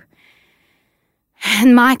wish to.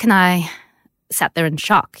 And Mike and I sat there in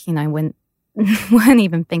shock, when weren't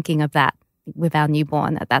even thinking of that with our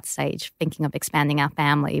newborn at that stage, thinking of expanding our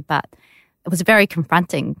family. But it was very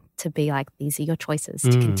confronting to be like, these are your choices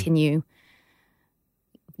to continue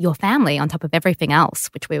your family on top of everything else,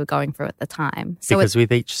 which we were going through at the time. So because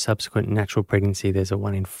with each subsequent natural pregnancy, there's a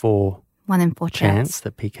 1 in 4 chance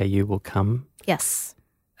that PKU will come. Yes.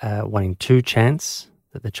 1 in 2 chance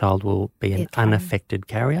that the child will be an unaffected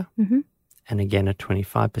carrier. Mm-hmm. And again, a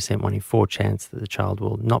 25%, 1 in 4 chance that the child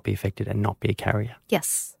will not be affected and not be a carrier.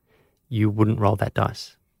 Yes. You wouldn't roll that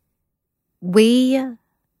dice. We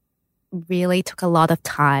really took a lot of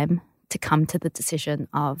time to come to the decision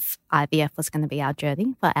of IVF was going to be our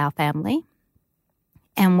journey for our family.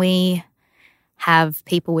 And we have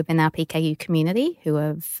people within our PKU community who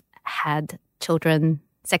have had children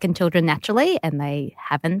second children naturally and they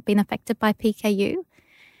haven't been affected by PKU,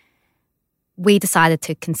 we decided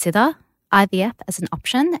to consider IVF as an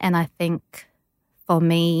option. And I think for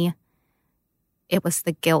me, it was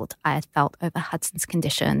the guilt I had felt over Hudson's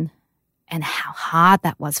condition and how hard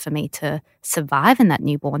that was for me to survive in that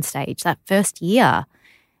newborn stage, that first year.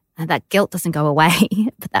 And that guilt doesn't go away,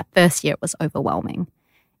 but that first year it was overwhelming.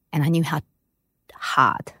 And I knew how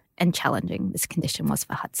hard and challenging this condition was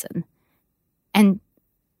for Hudson. And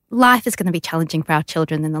life is going to be challenging for our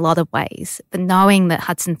children in a lot of ways, but knowing that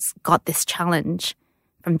Hudson's got this challenge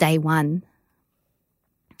from day one,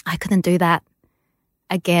 I couldn't do that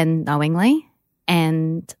again knowingly.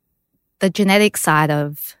 And the genetic side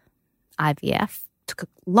of IVF took a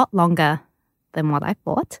lot longer than what I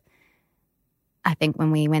thought. I think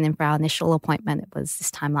when we went in for our initial appointment, it was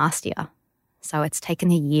this time last year. So it's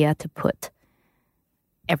taken a year to put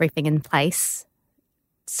everything in place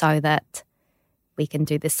so that we can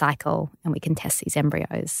do this cycle and we can test these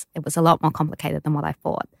embryos. It was a lot more complicated than what I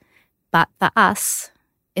thought. But for us,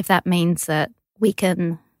 if that means that we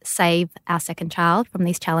can save our second child from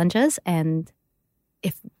these challenges, and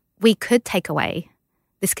if we could take away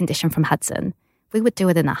this condition from Hudson, we would do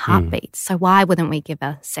it in a heartbeat. So why wouldn't we give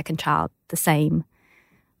our second child the same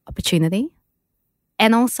opportunity?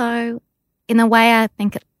 And also, in a way, I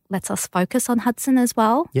think it lets us focus on Hudson as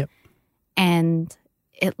well. Yep. And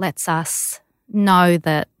it lets us know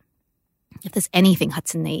that if there's anything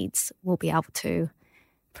Hudson needs, we'll be able to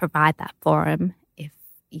provide that for him. If,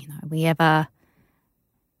 we ever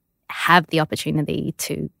have the opportunity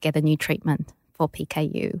to get a new treatment for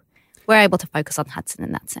PKU, we're able to focus on Hudson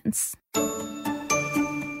in that sense.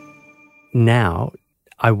 Now,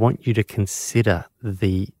 I want you to consider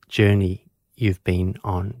the journey you've been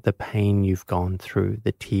on, the pain you've gone through,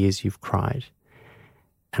 the tears you've cried.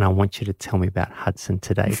 And I want you to tell me about Hudson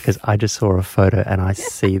today, because I just saw a photo and I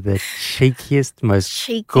see the cheekiest, most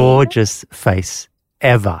gorgeous face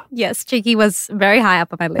ever. Yes, cheeky was very high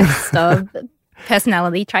up on my list of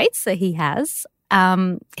personality traits that he has.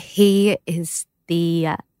 He is the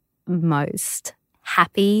most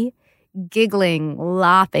happy, giggling,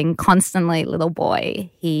 laughing constantly little boy.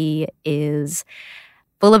 He is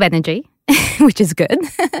full of energy, which is good.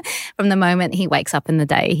 From the moment he wakes up in the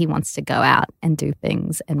day, he wants to go out and do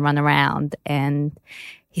things and run around. And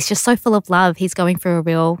he's just so full of love. He's going through a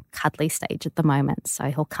real cuddly stage at the moment. So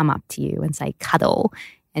he'll come up to you and say, cuddle,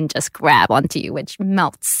 and just grab onto you, which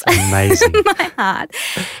melts Amazing. my heart.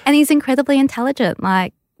 And he's incredibly intelligent.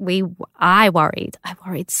 Like I worried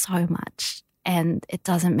so much. And it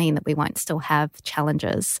doesn't mean that we won't still have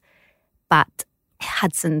challenges, but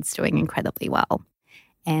Hudson's doing incredibly well.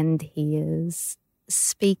 And he is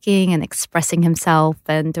speaking and expressing himself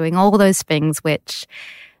and doing all those things which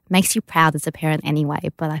makes you proud as a parent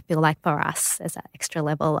anyway. But I feel like for us, there's that extra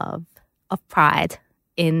level of pride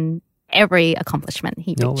in every accomplishment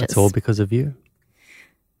he reaches. No, it's all because of you.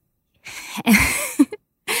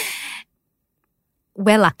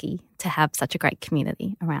 We're lucky to have such a great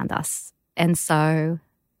community around us. And so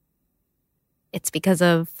it's because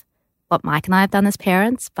of what Mike and I have done as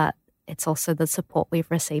parents, but it's also the support we've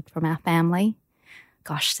received from our family.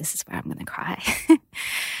 Gosh, this is where I'm going to cry.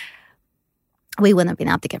 We wouldn't have been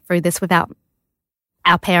able to get through this without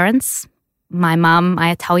our parents. My mum, my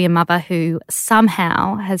Italian mother, who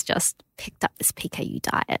somehow has just picked up this PKU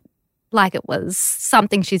diet like it was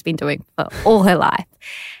something she's been doing for all her life.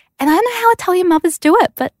 And I don't know how Italian mothers do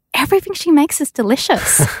it, but everything she makes is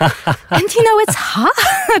delicious. And it's hard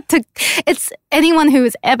it's anyone who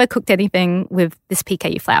has ever cooked anything with this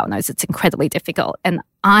PKU flour knows it's incredibly difficult. And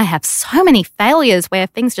I have so many failures where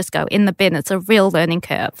things just go in the bin. It's a real learning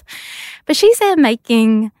curve. But she's there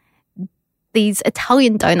making these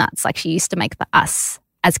Italian donuts like she used to make for us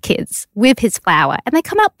as kids with his flour, and they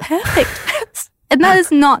come out perfect. And that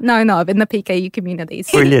is not known of in the PKU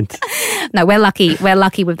communities. Brilliant. No, we're lucky. We're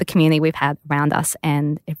lucky with the community we've had around us,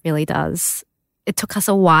 and it really does. It took us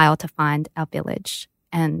a while to find our village,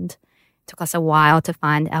 and it took us a while to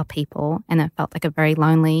find our people, and it felt like a very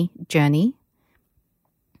lonely journey.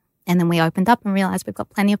 And then we opened up and realized we've got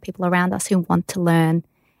plenty of people around us who want to learn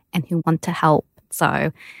and who want to help.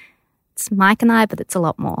 So it's Mike and I, but it's a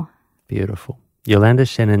lot more. Beautiful. Yolanda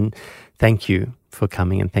Shennan, thank you for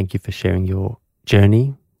coming, and thank you for sharing your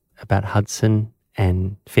journey about Hudson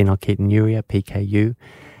and phenylketonuria, PKU,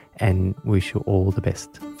 and wish you all the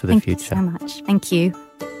best for the future. Thank you so much. Thank you.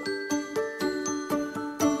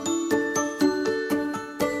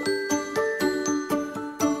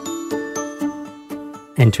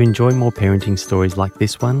 And to enjoy more parenting stories like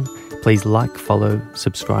this one, please like, follow,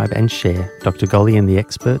 subscribe and share Dr. Golly and the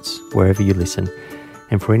Experts wherever you listen.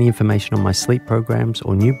 And for any information on my sleep programs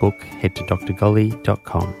or new book, head to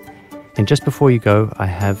drgolly.com. And just before you go, I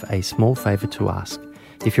have a small favour to ask.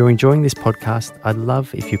 If you're enjoying this podcast, I'd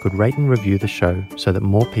love if you could rate and review the show so that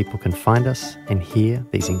more people can find us and hear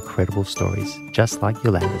these incredible stories, just like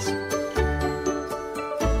Yolanda's.